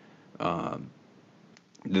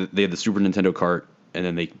 They had the Super Nintendo cart, and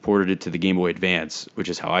then they ported it to the Game Boy Advance, which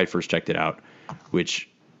is how I first checked it out, which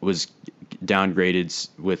was downgraded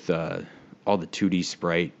with all the 2D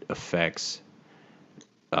sprite effects.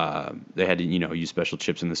 They had to, use special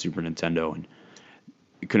chips in the Super Nintendo, and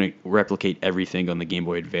you couldn't replicate everything on the Game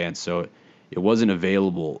Boy Advance, so it wasn't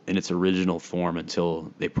available in its original form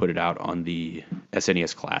until they put it out on the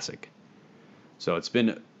SNES Classic. So it's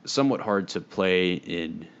been somewhat hard to play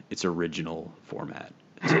in its original format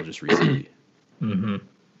until just recently. Mm-hmm.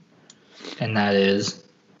 And that is?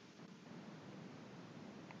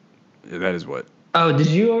 That is what? Oh, did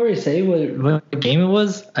you already say what game it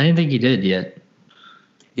was? I didn't think you did yet.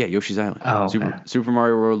 Yeah, Yoshi's Island. Oh, okay. Super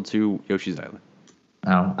Mario World 2 Yoshi's Island.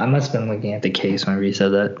 Oh, I must have been looking at the case whenever you said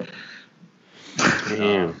that.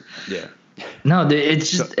 Yeah. No,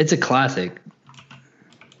 it's a classic.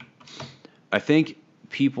 I think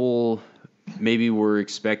people maybe were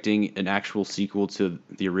expecting an actual sequel to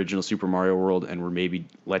the original Super Mario World and were maybe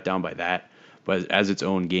let down by that. But as its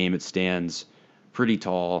own game, it stands pretty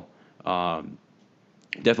tall.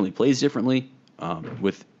 Definitely plays differently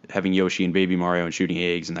with having Yoshi and Baby Mario and shooting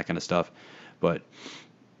eggs and that kind of stuff. But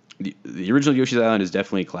the original Yoshi's Island is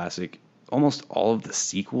definitely a classic. Almost all of the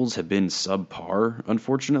sequels have been subpar,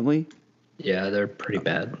 unfortunately. Yeah, they're pretty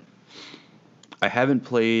bad. I haven't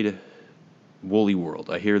played Woolly World.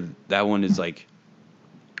 I hear that one is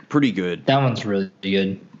pretty good. That one's really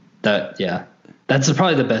good. That's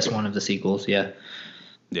probably the best one of the sequels. Yeah.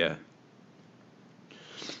 Yeah.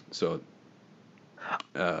 So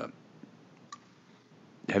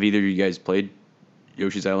Have either of you guys played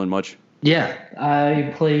Yoshi's Island much? Yeah,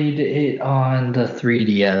 I played it on the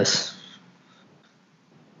 3DS.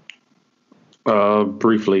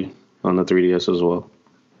 Briefly on the 3DS as well.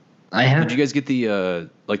 I have. Did you guys get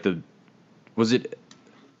was it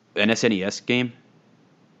an SNES game?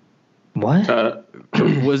 What?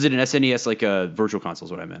 Was it an SNES like a virtual console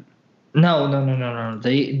is what I meant? No.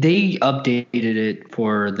 They updated it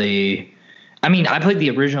for the. I mean, I played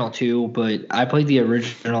the original too, but I played the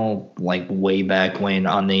original like way back when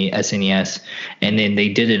on the SNES, and then they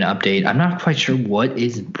did an update. I'm not quite sure what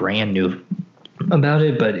is brand new about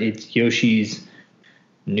it, but it's Yoshi's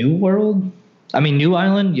New World. I mean, New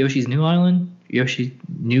Island. Yoshi's New Island. Yoshi's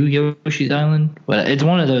Island. Well, it's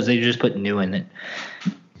one of those. They just put new in it.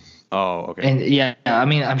 Oh, okay. And yeah, I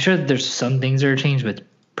mean, I'm sure there's some things that are changed, but it's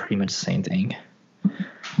pretty much the same thing.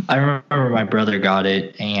 I remember my brother got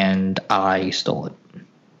it, and I stole it.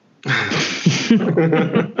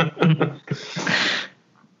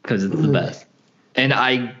 Because it's the best. And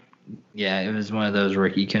it was one of those where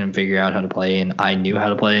he couldn't figure out how to play, and I knew how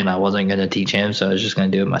to play, and I wasn't going to teach him, so I was just going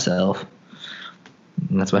to do it myself.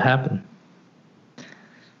 And that's what happened.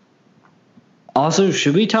 Also,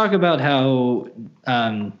 should we talk about how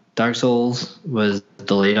Dark Souls was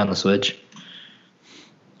delayed on the Switch?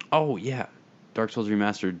 Oh, yeah. Dark Souls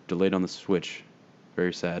Remastered delayed on the Switch.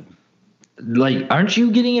 Very sad. Like, aren't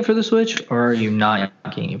you getting it for the Switch, or are you not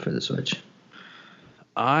getting it for the Switch?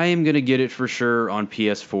 I'm going to get it for sure on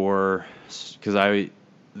PS4 because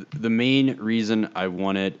the main reason I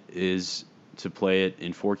want it is to play it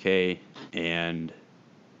in 4K and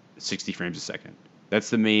 60 frames a second.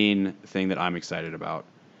 That's the main thing that I'm excited about.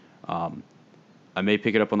 I may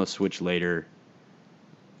pick it up on the Switch later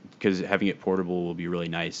because having it portable will be really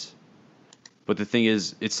nice. But the thing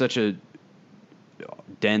is, it's such a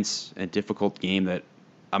dense and difficult game that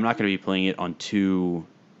I'm not going to be playing it on two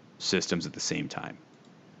systems at the same time.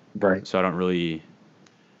 Right. So I don't really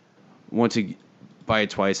want to buy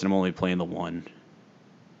it twice, and I'm only playing the one.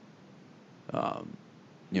 You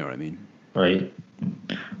know what I mean? Right.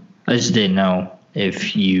 I just didn't know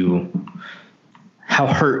how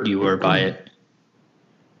hurt you were by it.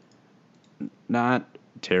 Not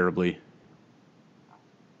terribly.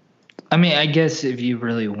 I mean, I guess if you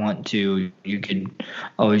really want to, you could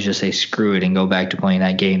always just say screw it and go back to playing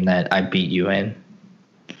that game that I beat you in.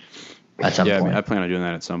 At some point. I mean, I plan on doing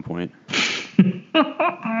that at some point.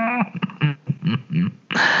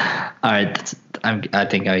 All right, I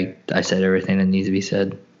think I said everything that needs to be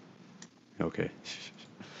said. Okay.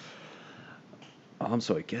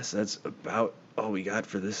 So I guess that's about all we got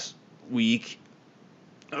for this week.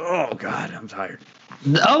 Oh God, I'm tired.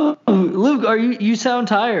 Oh, Luke, you sound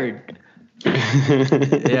tired?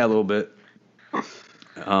 Yeah, a little bit.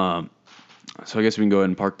 So I guess we can go ahead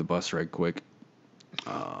and park the bus right quick.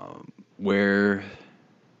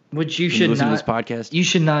 Which you can should listen not. To this podcast? You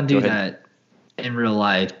should not do that in real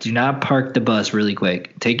life. Do not park the bus really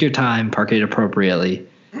quick. Take your time. Park it appropriately.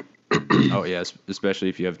 Oh yes, especially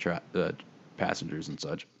if you have passengers and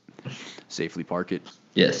such. Safely park it.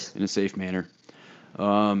 Yes. In a safe manner.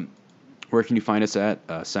 Where can you find us at?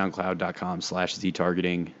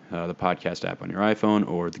 SoundCloud.com/ZTargeting, the podcast app on your iPhone,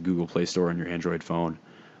 or the Google Play Store on your Android phone.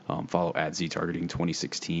 Follow at ZTargeting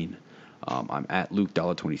 2016. I'm at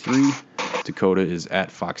LukeDollar23. Dakota is at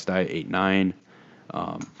FoxDiet89.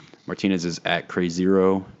 Martinez is at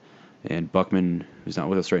Cray0. And Buckman, who's not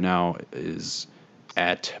with us right now, is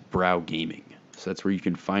at Brow Gaming. So that's where you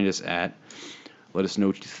can find us at. Let us know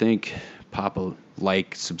what you think. Pop a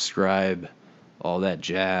like, subscribe, all that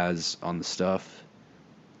jazz on the stuff.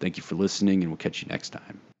 Thank you for listening, and we'll catch you next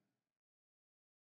time.